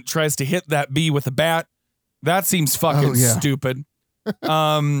Wayne tries to hit that bee with a bat. That seems fucking stupid.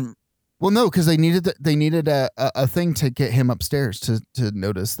 Well, no, because they needed a thing to get him upstairs to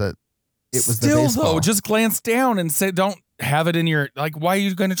notice that it was the baseball. Still though, just glance down and say, don't have it in your why are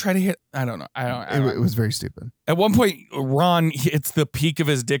you going to try to hit? I don't know. It was very stupid. At one point, Ron hits the peak of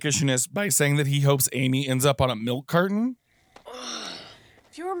his dickishness by saying that he hopes Amy ends up on a milk carton.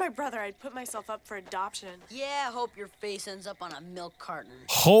 If you were my brother, I'd put myself up for adoption. Yeah, I hope your face ends up on a milk carton.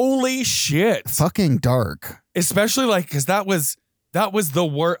 Holy shit. Fucking dark. Especially because that was the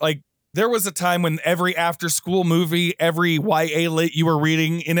worst. There was a time when every after school movie, every YA lit you were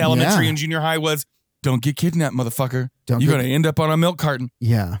reading in elementary and junior high was, don't get kidnapped, motherfucker. You're going to end up on a milk carton.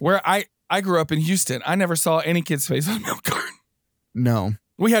 Yeah. Where I grew up in Houston. I never saw any kid's face on a milk carton. No.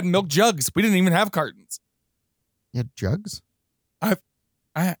 We had milk jugs. We didn't even have cartons. You had jugs?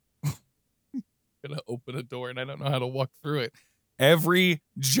 I'm gonna open a door and I don't know how to walk through it. Every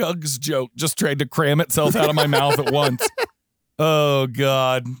jugs joke just tried to cram itself out of my mouth at once. Oh,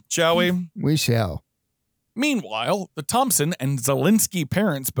 God. Shall we? We shall. Meanwhile, the Thompson and Zelinsky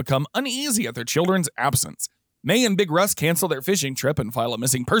parents become uneasy at their children's absence. May and Big Russ cancel their fishing trip and file a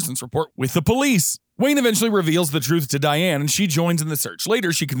missing persons report with the police. Wayne eventually reveals the truth to Diane, and she joins in the search.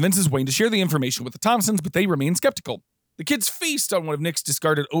 Later, she convinces Wayne to share the information with the Thompsons, but they remain skeptical. The kids feast on one of Nick's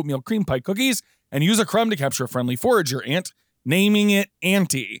discarded oatmeal cream pie cookies and use a crumb to capture a friendly forager ant, naming it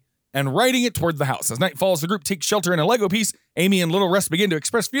Auntie, and riding it toward the house. As night falls, the group takes shelter in a Lego piece. Amy and Little Russ begin to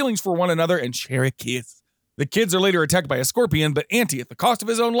express feelings for one another and share a kiss. The kids are later attacked by a scorpion, but Auntie, at the cost of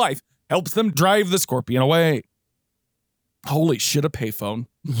his own life, helps them drive the scorpion away. Holy shit, a payphone.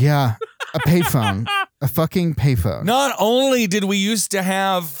 Yeah, a payphone. A fucking payphone. Not only did we used to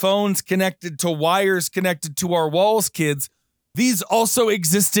have phones connected to wires connected to our walls, kids, these also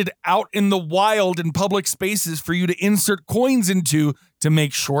existed out in the wild in public spaces for you to insert coins into to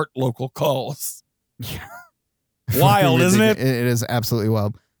make short local calls. Yeah. Wild, isn't it? It is absolutely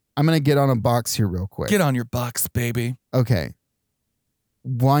wild. I'm going to get on a box here real quick. Get on your box, baby. Okay.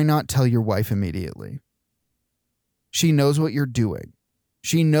 Why not tell your wife immediately? She knows what you're doing.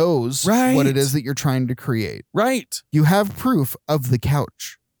 She knows what it is that you're trying to create. Right. You have proof of the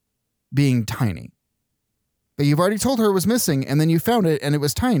couch being tiny. But you've already told her it was missing, and then you found it, and it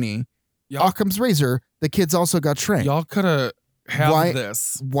was tiny. Occam's razor, the kids also got shrank. Y'all could have had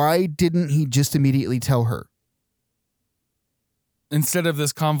this. Why didn't he just immediately tell her? Instead of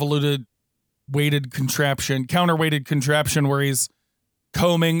this convoluted counterweighted contraption where he's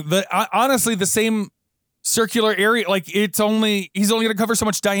combing honestly the same circular area. Like he's only going to cover so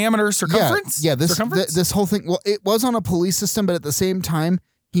much diameter circumference. Yeah. This whole thing. Well, it was on a pulley system, but at the same time,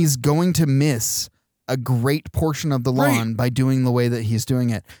 he's going to miss a great portion of the lawn by doing the way that he's doing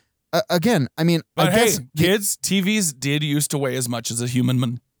it. Again, I mean, but hey, kids, TVs did used to weigh as much as a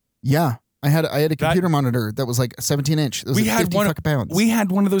human. Yeah. I had a computer monitor that was like 17-inch. It was 50 fucking pounds. We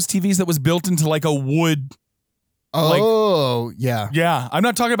had one of those TVs that was built into like a wood. Oh, yeah. Yeah. I'm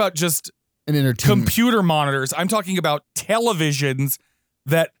not talking about just an entertainment computer monitors. I'm talking about televisions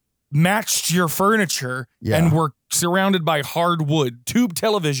that matched your furniture and were surrounded by hardwood tube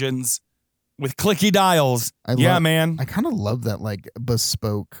televisions with clicky dials. Man. I kind of love that like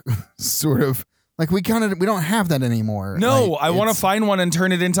bespoke sort of like we don't have that anymore. No, like, I want to find one and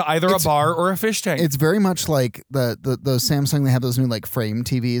turn it into either a bar or a fish tank. It's very much like the Samsung. They have those new like frame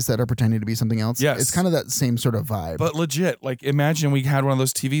TVs that are pretending to be something else. Yes. It's kind of that same sort of vibe. But legit, like imagine we had one of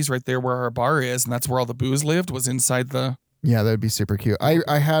those TVs right there where our bar is, and that's where all the booze lived, was inside the. Yeah, that would be super cute.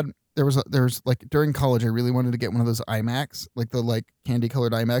 There was like during college, I really wanted to get one of those iMacs, like the like candy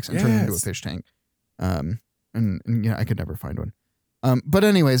colored iMacs, and turn it into a fish tank. And I could never find one. But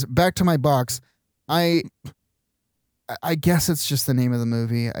anyways, back to my box. I guess it's just the name of the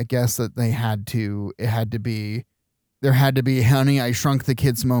movie. I guess that there had to be Honey, I Shrunk the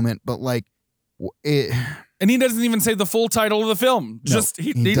Kids moment, but like it. And he doesn't even say the full title of the film. No, just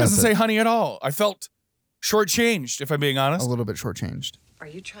he doesn't say Honey at all. I felt shortchanged, if I'm being honest. A little bit shortchanged. Are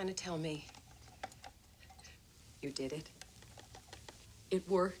you trying to tell me you did it? It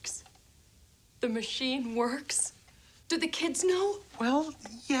works? The machine works? Do the kids know? Well,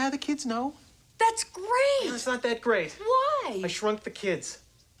 yeah, the kids know. That's great! No, it's not that great. Why? I shrunk the kids.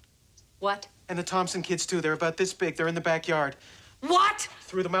 What? And the Thompson kids, too. They're about this big. They're in the backyard. What?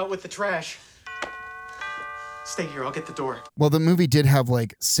 Threw them out with the trash. Stay here. I'll get the door. Well, the movie did have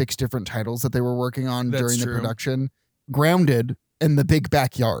like 6 different titles that they were working on during the production. Grounded and The Big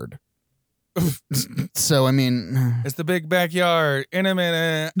Backyard. So, I mean... It's the big backyard. In a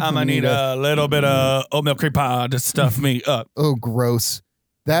minute, I'm going to need a little bit of oatmeal cream pie to stuff me up. Oh, gross.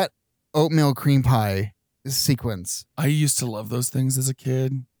 That oatmeal cream pie sequence. I used to love those things as a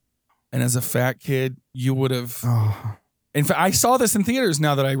kid. And as a fat kid, you would have... Oh. In fact, I saw this in theaters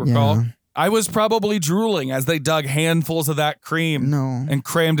now that I recall. Yeah. I was probably drooling as they dug handfuls of that cream and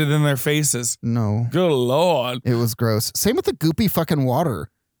crammed it in their faces. No. Good Lord. It was gross. Same with the goopy fucking water.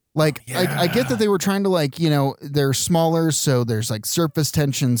 Like, I get that they were trying to, like, they're smaller, so there's, like, surface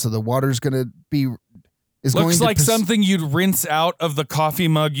tension, so the water's going to be... Looks like something you'd rinse out of the coffee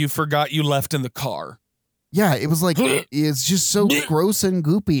mug you forgot you left in the car. Yeah, it was like, it's just so gross and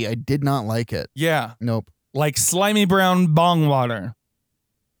goopy. I did not like it. Yeah. Nope. Like slimy brown bong water.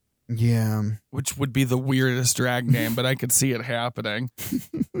 Yeah. Which would be the weirdest drag name, but I could see it happening.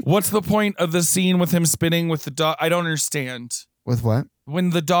 What's the point of the scene with him spinning with the dog? I don't understand. With what?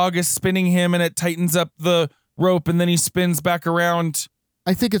 When the dog is spinning him and it tightens up the rope and then he spins back around.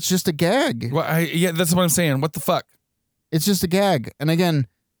 I think it's just a gag. Well, yeah, that's what I'm saying. What the fuck? It's just a gag. And again,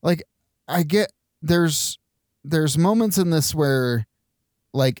 like, I get there's moments in this where,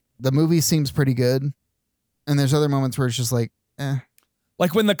 like, the movie seems pretty good. And there's other moments where it's just like, eh.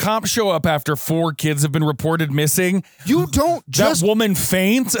 Like when the cops show up after 4 kids have been reported missing. You don't just... That woman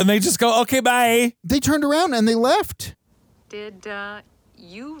faints and they just go, okay, bye. They turned around and they left. Did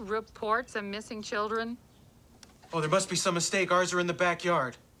you report some missing children? Oh, there must be some mistake. Ours are in the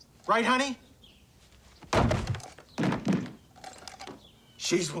backyard. Right, honey?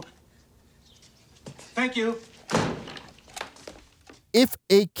 She's... Thank you. If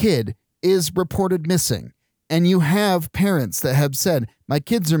a kid is reported missing and you have parents that have said, my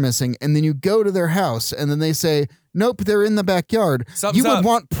kids are missing, and then you go to their house and then they say, nope, they're in the backyard. Something's you would up.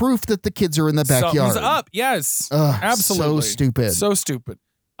 Want proof that the kids are in the backyard. Something's up, yes. So Absolutely. stupid. So stupid.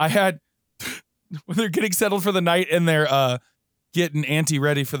 I had, when they're getting settled for the night and they're getting Auntie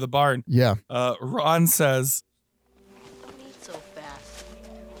ready for the barn. Yeah. Ron says, Don't eat so fast.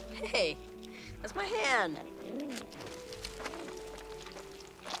 Hey, that's my hand.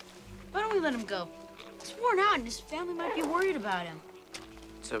 Why don't we let him go? He's worn out and his family might be worried about him.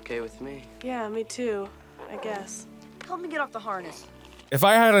 It's okay with me. Yeah, me too, I guess. Help me get off the harness. if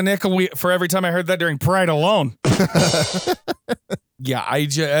I had a nickel for every time I heard that during Pride alone.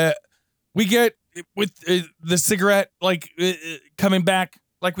 Yeah, we get with the cigarette, coming back,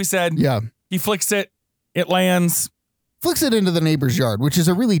 like we said. Yeah. He flicks it. It lands. Flicks it into the neighbor's yard, which is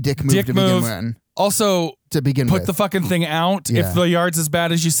a really dick move to begin with. Also, to begin put with. the fucking thing out. Yeah. If the yard's as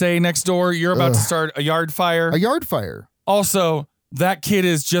bad as you say next door, you're about to start a yard fire. A yard fire. Also, that kid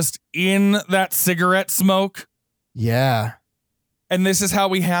is just in that cigarette smoke. Yeah. And this is how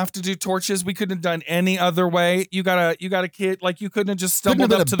we have to do torches. We couldn't have done any other way. You got a kid, like you couldn't have just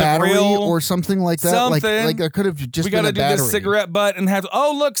stumbled up to the grill or something like that. Something. Like there could have just we been got to a do battery. this cigarette butt and have,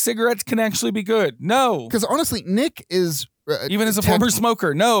 oh, look, cigarettes can actually be good. No. Because honestly, Nick is... even as a former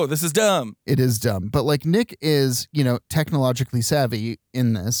smoker, no, this is dumb. It is dumb. But like Nick is, technologically savvy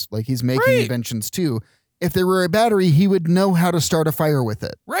in this. Like he's making inventions too. If there were a battery, he would know how to start a fire with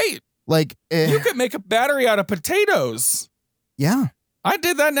it. Right. Like you could make a battery out of potatoes. Yeah. I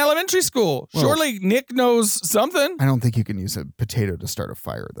did that in elementary school. Well, surely Nick knows something. I don't think you can use a potato to start a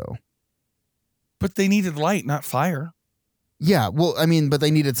fire though. But they needed light, not fire. Yeah. Well, I mean, but they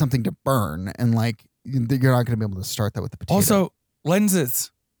needed something to burn, and like you're not going to be able to start that with the potato. Also,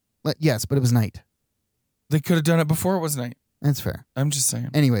 lenses. Yes, but it was night. They could have done it before it was night. That's fair. I'm just saying.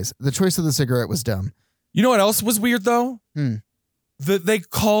 Anyways, the choice of the cigarette was dumb. You know what else was weird though? That they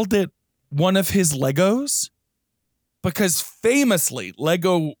called it one of his Legos, because famously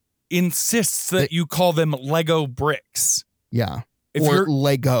Lego insists that you call them Lego bricks. Yeah. If or you're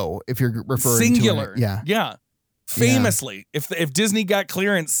Lego, if you're referring singular. to it. Yeah. Famously, if Disney got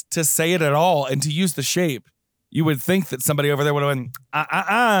clearance to say it at all and to use the shape, you would think that somebody over there would have been,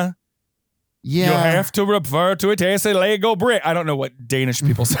 Yeah. You have to refer to it as a Lego brick. I don't know what Danish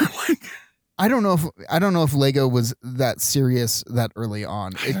people sound like. I don't know if Lego was that serious that early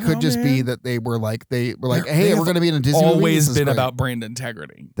on. It could just be that they were like, hey, we're going to be in a Disney movie. Always been about brand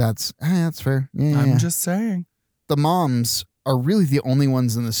integrity. That's fair. Yeah, I'm just saying. The moms are really the only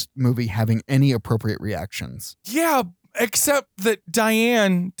ones in this movie having any appropriate reactions. Yeah, except that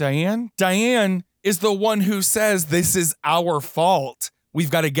Diane is the one who says this is our fault. We've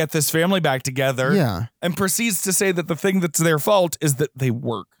got to get this family back together. Yeah. And proceeds to say that the thing that's their fault is that they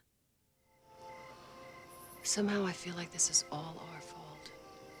work. Somehow I feel like this is all our fault.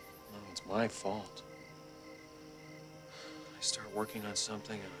 No, it's my fault. I start working on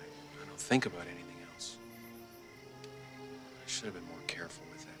something and I don't think about anything else. I should have been more careful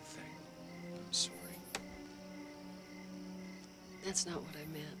with that thing. I'm sorry. That's not what I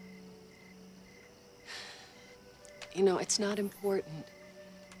meant. It's not important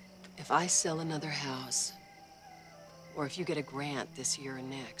if I sell another house or if you get a grant this year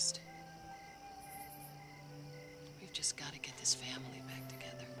and next. We've just got to get this family back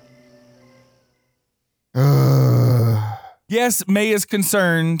together. Yes, May is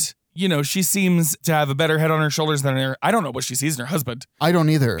concerned. She seems to have a better head on her shoulders than her. I don't know what she sees in her husband. I don't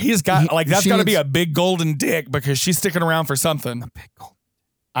either. He's got that's got to be a big golden dick because she's sticking around for something. A big golden.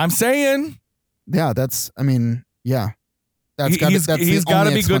 I'm saying. Yeah, yeah. He's got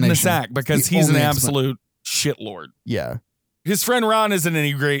to be good in the sack because he's an absolute shitlord. Yeah. His friend Ron isn't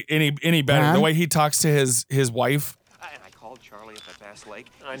any better. Ron? The way he talks to his wife. And I called Charlie at the Bass Lake.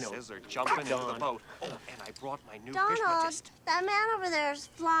 I know. He says they're jumping into the boat. Oh, and I brought my new fish Donald, that man over there is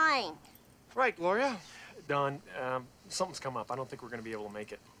flying. Right, Gloria. Don, something's come up. I don't think we're going to be able to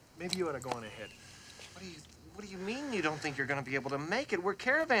make it. Maybe you ought to go on ahead. What do you mean you don't think you're going to be able to make it? We're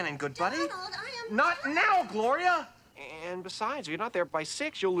caravanning, good buddy. Donald, I am... Not now, Gloria! And besides, if you're not there by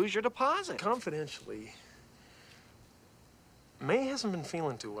 6, you'll lose your deposit. Confidentially, May hasn't been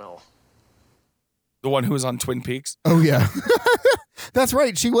feeling too well. The one who was on Twin Peaks? Oh, yeah. That's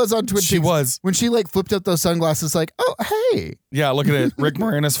right. She was on Twin Peaks. She was. When she flipped up those sunglasses like, oh, hey. Yeah, look at it. Rick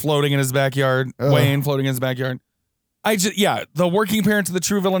Moranis floating in his backyard. Wayne floating in his backyard. The working parents of the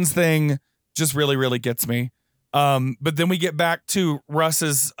true villains thing just really, really gets me. But then we get back to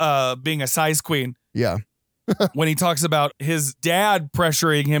Russ's being a size queen. Yeah. When he talks about his dad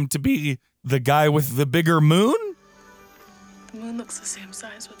pressuring him to be the guy with the bigger moon. The moon looks the same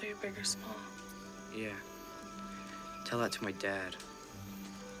size whether you're big or small. Yeah. Tell that to my dad.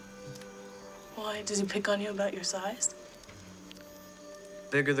 Why? Does he pick on you about your size?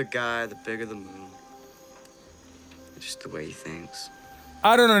 Bigger the guy, the bigger the moon. Just the way he thinks.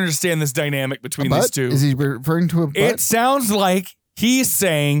 I don't understand this dynamic between these two. Is he referring to a butt? It sounds like he's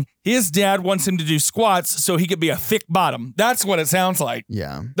saying his dad wants him to do squats so he could be a thick bottom. That's what it sounds like.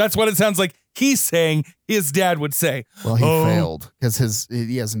 Yeah. That's what it sounds like he's saying his dad would say. Well, he failed because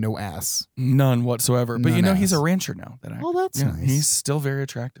he has no ass. None whatsoever. But he's a ass. rancher now. That's nice. He's still very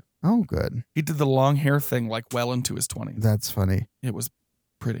attractive. Oh, good. He did the long hair thing well into his 20s. That's funny. It was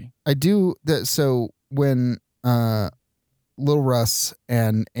pretty. I do that. So when Little Russ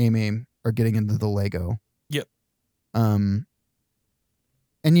and Amy are getting into the Lego. Yep. And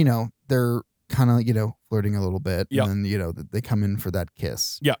they're kind of flirting a little bit. Yep. And then they come in for that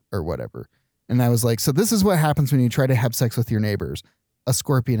kiss. Yeah. Or whatever. And I was like, so this is what happens when you try to have sex with your neighbors. A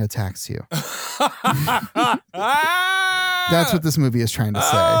scorpion attacks you. That's what this movie is trying to say.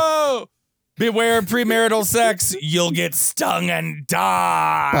 Oh, beware premarital sex. You'll get stung and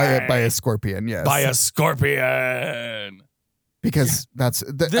die. By a scorpion, yes. By a scorpion. Because that's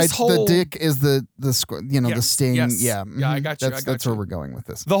the dick is the sting. Yes. Yeah. I got you. That's where we're going with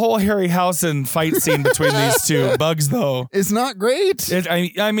this. The whole Harryhausen fight scene between these two bugs, though, is not great.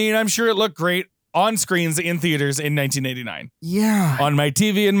 I mean, I'm sure it looked great on screens in theaters in 1989. Yeah. On my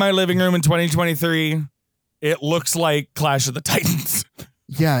TV in my living room in 2023, it looks like Clash of the Titans.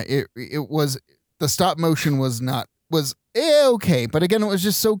 Yeah, it was, the stop motion was okay, but again, it was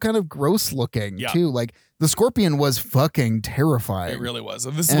just so kind of gross looking too. Like the scorpion was fucking terrifying. It really was.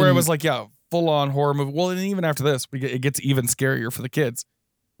 And this is where it was like, full on horror movie. Well, and even after this, it gets even scarier for the kids.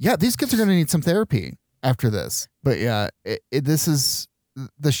 Yeah, these kids are going to need some therapy after this. But yeah, this is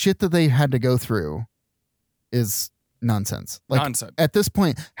the shit that they had to go through is nonsense. Like, nonsense. At this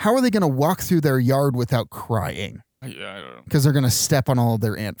point, how are they going to walk through their yard without crying? Yeah, I don't know. Because they're going to step on all of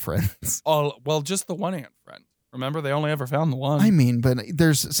their ant friends. Oh, well, just the one ant friend. Remember, they only ever found the one. I mean, but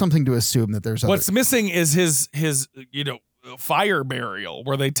there's something to assume that there's What's missing is his fire burial,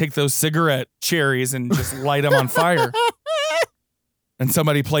 where they take those cigarette cherries and just light them on fire. And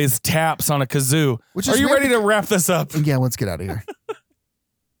somebody plays taps on a kazoo. Are you ready to wrap this up? Yeah, let's get out of here.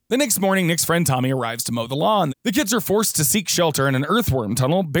 The next morning, Nick's friend Tommy arrives to mow the lawn. The kids are forced to seek shelter in an earthworm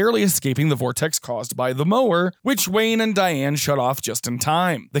tunnel, barely escaping the vortex caused by the mower, which Wayne and Diane shut off just in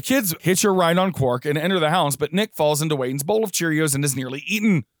time. The kids hitch a ride on Quark and enter the house, but Nick falls into Wayne's bowl of Cheerios and is nearly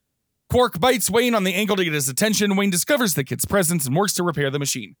eaten. Quark bites Wayne on the ankle to get his attention. Wayne discovers the kid's presence and works to repair the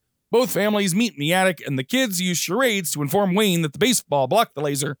machine. Both families meet in the attic, and the kids use charades to inform Wayne that the baseball blocked the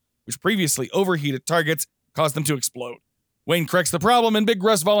laser, which previously overheated targets, caused them to explode. Wayne corrects the problem, and Big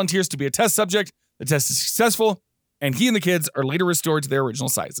Russ volunteers to be a test subject. The test is successful, and he and the kids are later restored to their original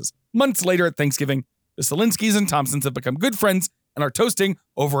sizes. Months later at Thanksgiving, the Selinskys and Thompsons have become good friends and are toasting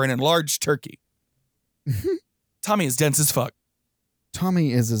over an enlarged turkey. Tommy is dense as fuck.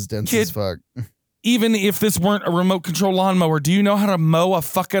 Tommy is as dense as fuck. Even if this weren't a remote control lawnmower, do you know how to mow a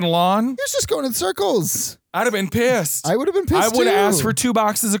fucking lawn? He's just going in circles. I'd have been pissed. I would have been pissed I would have asked for 2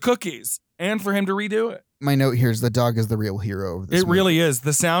 boxes of cookies and for him to redo it. My note here is the dog is the real hero of this movie. Really is.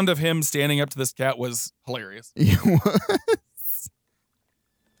 The sound of him standing up to this cat was hilarious. It was.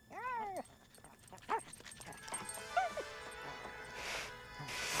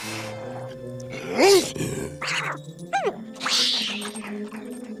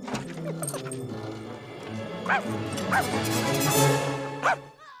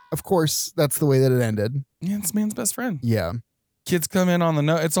 Of course, that's the way that it ended. Yeah, it's man's best friend. Yeah. Kids come in on the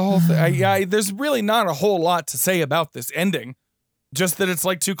note. It's a whole thing. There's really not a whole lot to say about this ending. Just that it's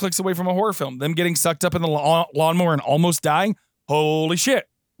like 2 clicks away from a horror film. Them getting sucked up in the lawnmower and almost dying. Holy shit.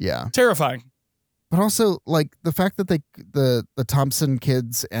 Yeah. Terrifying. But also, like, the fact that the Thompson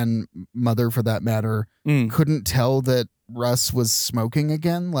kids and mother, for that matter, couldn't tell that Russ was smoking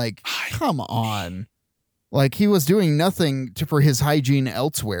again. Like, come on. Like, he was doing nothing for his hygiene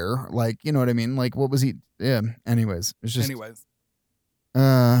elsewhere. Like, you know what I mean? Like, what was he? Yeah. Anyways. It's just.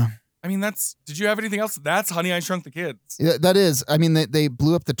 I mean, did you have anything else? That's Honey, I Shrunk the Kids. Yeah, that is. I mean, they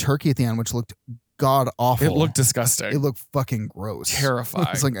blew up the turkey at the end, which looked god awful. It looked disgusting. It looked fucking gross. Terrifying.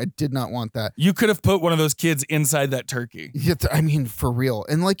 It's like, I did not want that. You could have put one of those kids inside that turkey. Yeah, I mean, for real.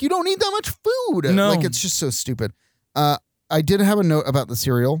 And like, you don't need that much food. No. Like, it's just so stupid. I did have a note about the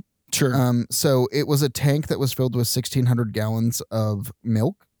cereal. Sure. So it was a tank that was filled with 1,600 gallons of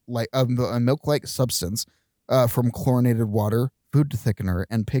milk, like a milk-like substance from chlorinated water, food thickener,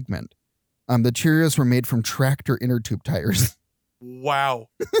 and pigment. The Cheerios were made from tractor inner tube tires. Wow.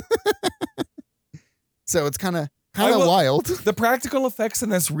 So it's kind of wild. The practical effects in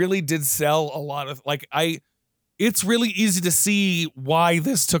this really did sell a lot of, it's really easy to see why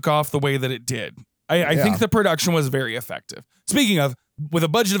this took off the way that it did. I think the production was very effective. Speaking of, with a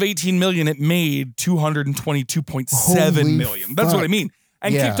budget of $18 million, it made $222.7 million. That's what I mean.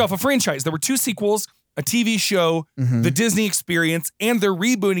 And kicked off a franchise. There were 2 sequels, a TV show, the Disney Experience, and they're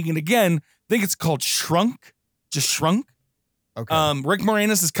rebooting it again. I think it's called Shrunk. Just Shrunk. Okay. Rick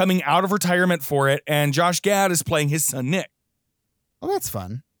Moranis is coming out of retirement for it, and Josh Gad is playing his son Nick. Oh, that's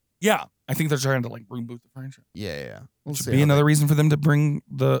fun. Yeah, I think they're trying to reboot the franchise. Yeah. We'll see. Be another reason for them to bring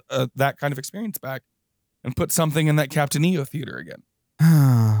the that kind of experience back and put something in that Captain EO theater again.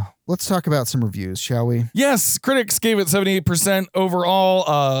 Let's talk about some reviews, shall we? Yes, critics gave it 78%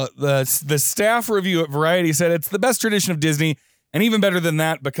 overall. The staff review at Variety said it's the best tradition of Disney, and even better than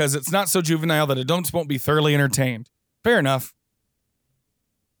that because it's not so juvenile that adults won't be thoroughly entertained. Fair enough.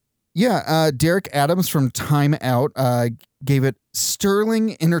 Yeah, Derek Adams from Time Out gave it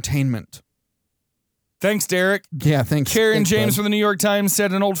sterling entertainment. Thanks, Derek. Yeah, thanks. Karen James bud. from the New York Times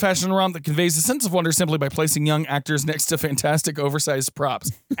said an old-fashioned romp that conveys a sense of wonder simply by placing young actors next to fantastic oversized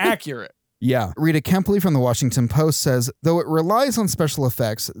props. Accurate. Yeah. Rita Kempley from the Washington Post says, though it relies on special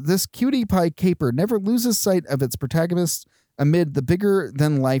effects, this cutie pie caper never loses sight of its protagonists amid the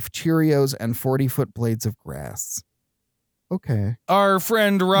bigger-than-life Cheerios and 40-foot blades of grass. Okay. Our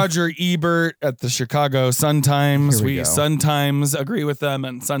friend Roger Ebert at the Chicago Sun-Times. Here we We go. sometimes agree with them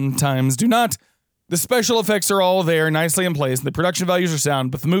and sometimes do not. The special effects are all there, nicely in place. The production values are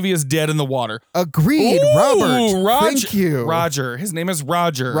sound, but the movie is dead in the water. Agreed, Ooh, Robert. Roger, Thank you. Roger. His name is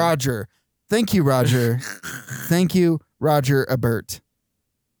Roger. Roger. Thank you, Roger. Thank you, Roger Ebert.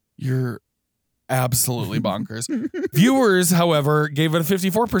 You're absolutely bonkers. Viewers, however, gave it a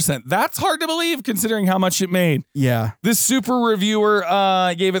 54%. That's hard to believe considering how much it made. Yeah. This super reviewer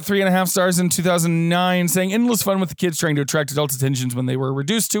gave it 3.5 stars in 2009, saying endless fun with the kids trying to attract adult attentions when they were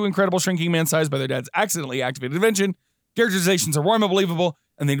reduced to incredible shrinking man size by their dad's accidentally activated invention. Characterizations are warm and believable,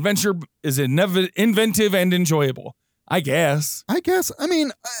 and the adventure is inventive and enjoyable. I guess. I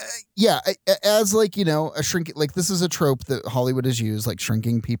mean, as like, you know, a shrink, like this is a trope that Hollywood has used, like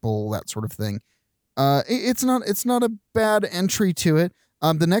shrinking people, that sort of thing. It's not a bad entry to it.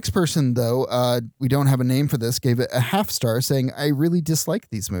 The next person, though, we don't have a name for this, gave it a half star, saying, I really dislike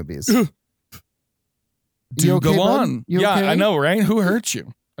these movies. Do okay, go bud? on. You Yeah, okay? I know, right? Who hurt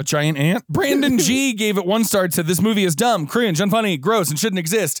you? A giant ant? Brandon G gave it 1 star and said, this movie is dumb, cringe, unfunny, gross, and shouldn't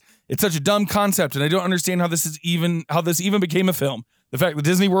exist. It's such a dumb concept, and I don't understand how this even became a film. The fact that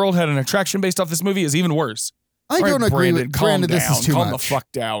Disney World had an attraction based off this movie is even worse. I don't agree with calm Brandon. This down. is too Calm much. the fuck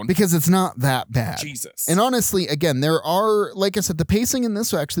down. Because it's not that bad. Jesus. And honestly, again, there are, like I said, the pacing in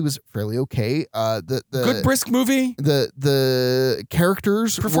this actually was fairly okay. The Good brisk movie. The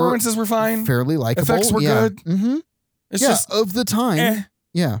characters Performances were fine. fairly likable. Effects were good. Mm-hmm. It's yeah, just of the time.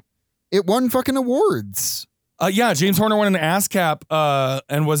 Yeah, it won fucking awards. Yeah, James Horner won an ASCAP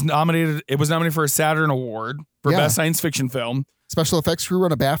and was nominated. It was nominated for a Saturn Award for Best Science Fiction Film. Special effects crew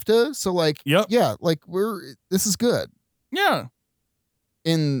won a BAFTA. So like, yeah, like this is good. Yeah.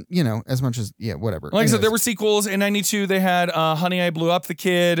 In, you know, as much as, whatever. Like I said, there were sequels. In 92, they had Honey, I Blew Up the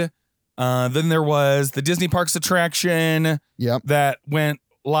Kid. Then there was the Disney Parks attraction that went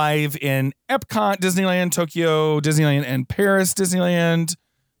live in Epcot, Disneyland, Tokyo, Disneyland, and Paris, Disneyland.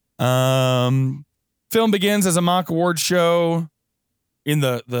 Film begins as a mock award show in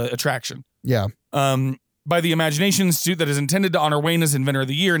the attraction. Yeah. By the Imagination Institute that is intended to honor Wayne as Inventor of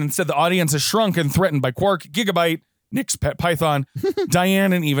the Year, and instead the audience is shrunk and threatened by Quark, Gigabyte, Nick's pet python,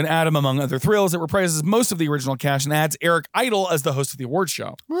 Diane, and even Adam, among other thrills. It reprises most of the original cast and adds Eric Idle as the host of the award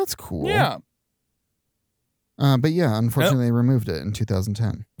show. Well, that's cool. Yeah. But yeah, unfortunately, they removed it in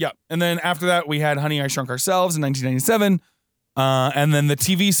 2010. Yeah. And then after that, we had Honey, I Shrunk Ourselves in 1997. And then the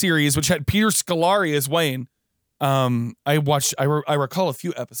TV series, which had Peter Scolari as Wayne. I recall a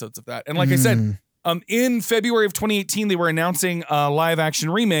few episodes of that. And like I said, in February of 2018, they were announcing a live action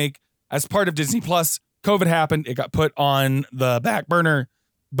remake as part of Disney Plus. COVID happened. It got put on the back burner.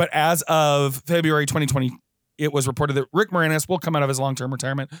 But as of February 2020, it was reported that Rick Moranis will come out of his long-term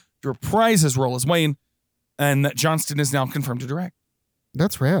retirement to reprise his role as Wayne, and that Johnston is now confirmed to direct.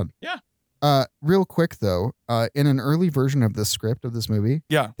 That's rad. Yeah. Real quick, though, in an early version of the script of this movie,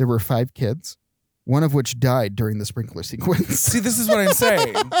 there were 5 kids, one of which died during the sprinkler sequence. See, this is what I'm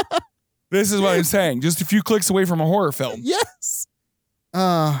saying. This is what I'm saying. Just a few clicks away from a horror film. Yes.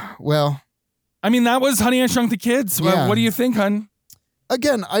 Well, I mean, that was Honey, I Shrunk the Kids. Yeah. What do you think, hun?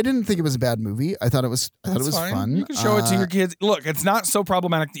 Again, I didn't think it was a bad movie. I thought it was fun. You can show it to your kids. Look, it's not so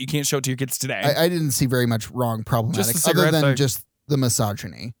problematic that you can't show it to your kids today. I didn't see very much wrong problematic Just the other than cigarette thing. just the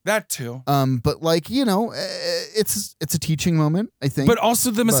misogyny. That too. But like, you know, it's a teaching moment, I think. But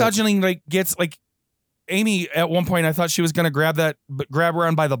also the misogyny like gets like Amy at one point I thought she was gonna grab her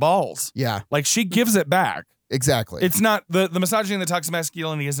on by the balls. Yeah. Like she gives it back. Exactly. It's not the misogyny and the toxic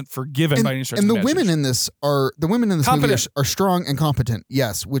masculinity isn't forgiven by any stretch and of the the women in this movie Competent. are strong and competent.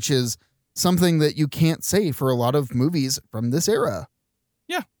 Yes, which is something that you can't say for a lot of movies from this era.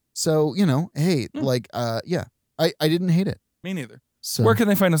 Yeah. So, you know, hey, like, I didn't hate it. Me neither. So where can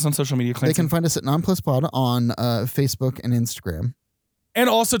they find us on social media, Clancy? They can find us at NonPlusPod on Facebook and Instagram. And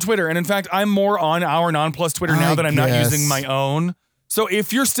also Twitter. And in fact, I'm more on our NonPlus Twitter now that I'm not using my own. So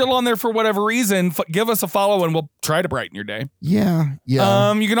if you're still on there for whatever reason, give us a follow and we'll try to brighten your day. Yeah. You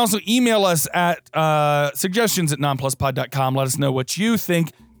can also email us at suggestions@nonpluspod.com. Let us know what you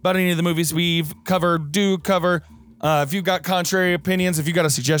think about any of the movies we've covered, if you've got contrary opinions, if you've got a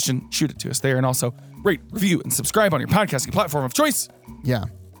suggestion, shoot it to us there. And also rate, review, and subscribe on your podcasting platform of choice. Yeah.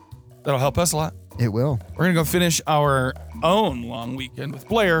 That'll help us a lot. It will. We're going to go finish our own long weekend with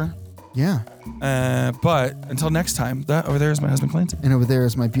Blair Yeah. But until next time, that over there is my husband Clancy. And over there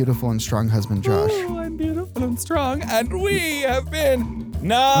is my beautiful and strong husband Josh. Oh, I'm beautiful and strong, and we have been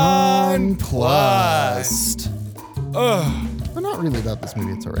nonplussed. Ugh. But not really about this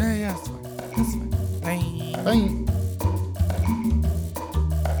movie. It's all right. Yeah, it's fine. It's fine. Bye. Bye.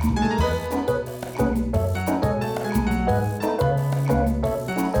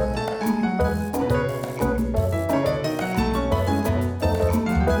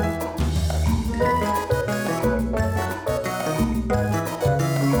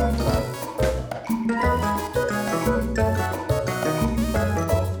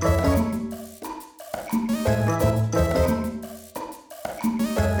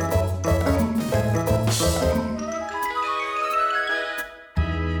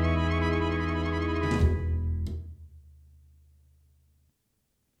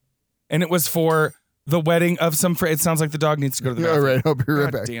 And it was for the wedding of some friend. It sounds like the dog needs to go to the bathroom. All right, I'll be right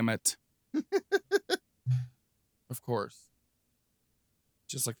God back. Damn it. Of course.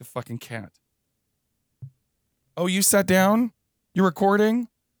 Just like the fucking cat. Oh, you sat down? You're recording?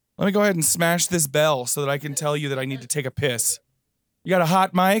 Let me go ahead and smash this bell so that I can tell you that I need to take a piss. You got a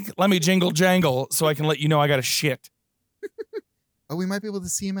hot mic? Let me jingle jangle so I can let you know I got a shit. Oh, we might be able to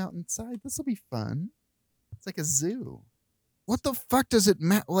see him out inside. This will be fun. It's like a zoo. What the fuck does it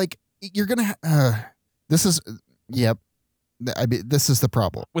matter? Like, you're going to... this is... Yep. This is the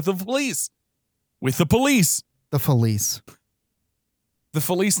problem. With the police. With the police. The police. The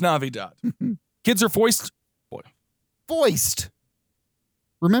Feliz Navidad. Kids are foist. Foist.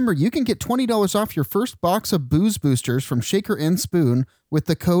 Remember, you can get $20 off your first box of booze boosters from Shaker and Spoon with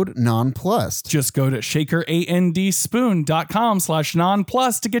the code NONPLUSED. Just go to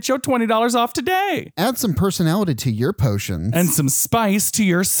shakerandspoon.com/nonplus to get your $20 off today. Add some personality to your potions. And some spice to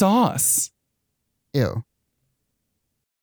your sauce. Ew.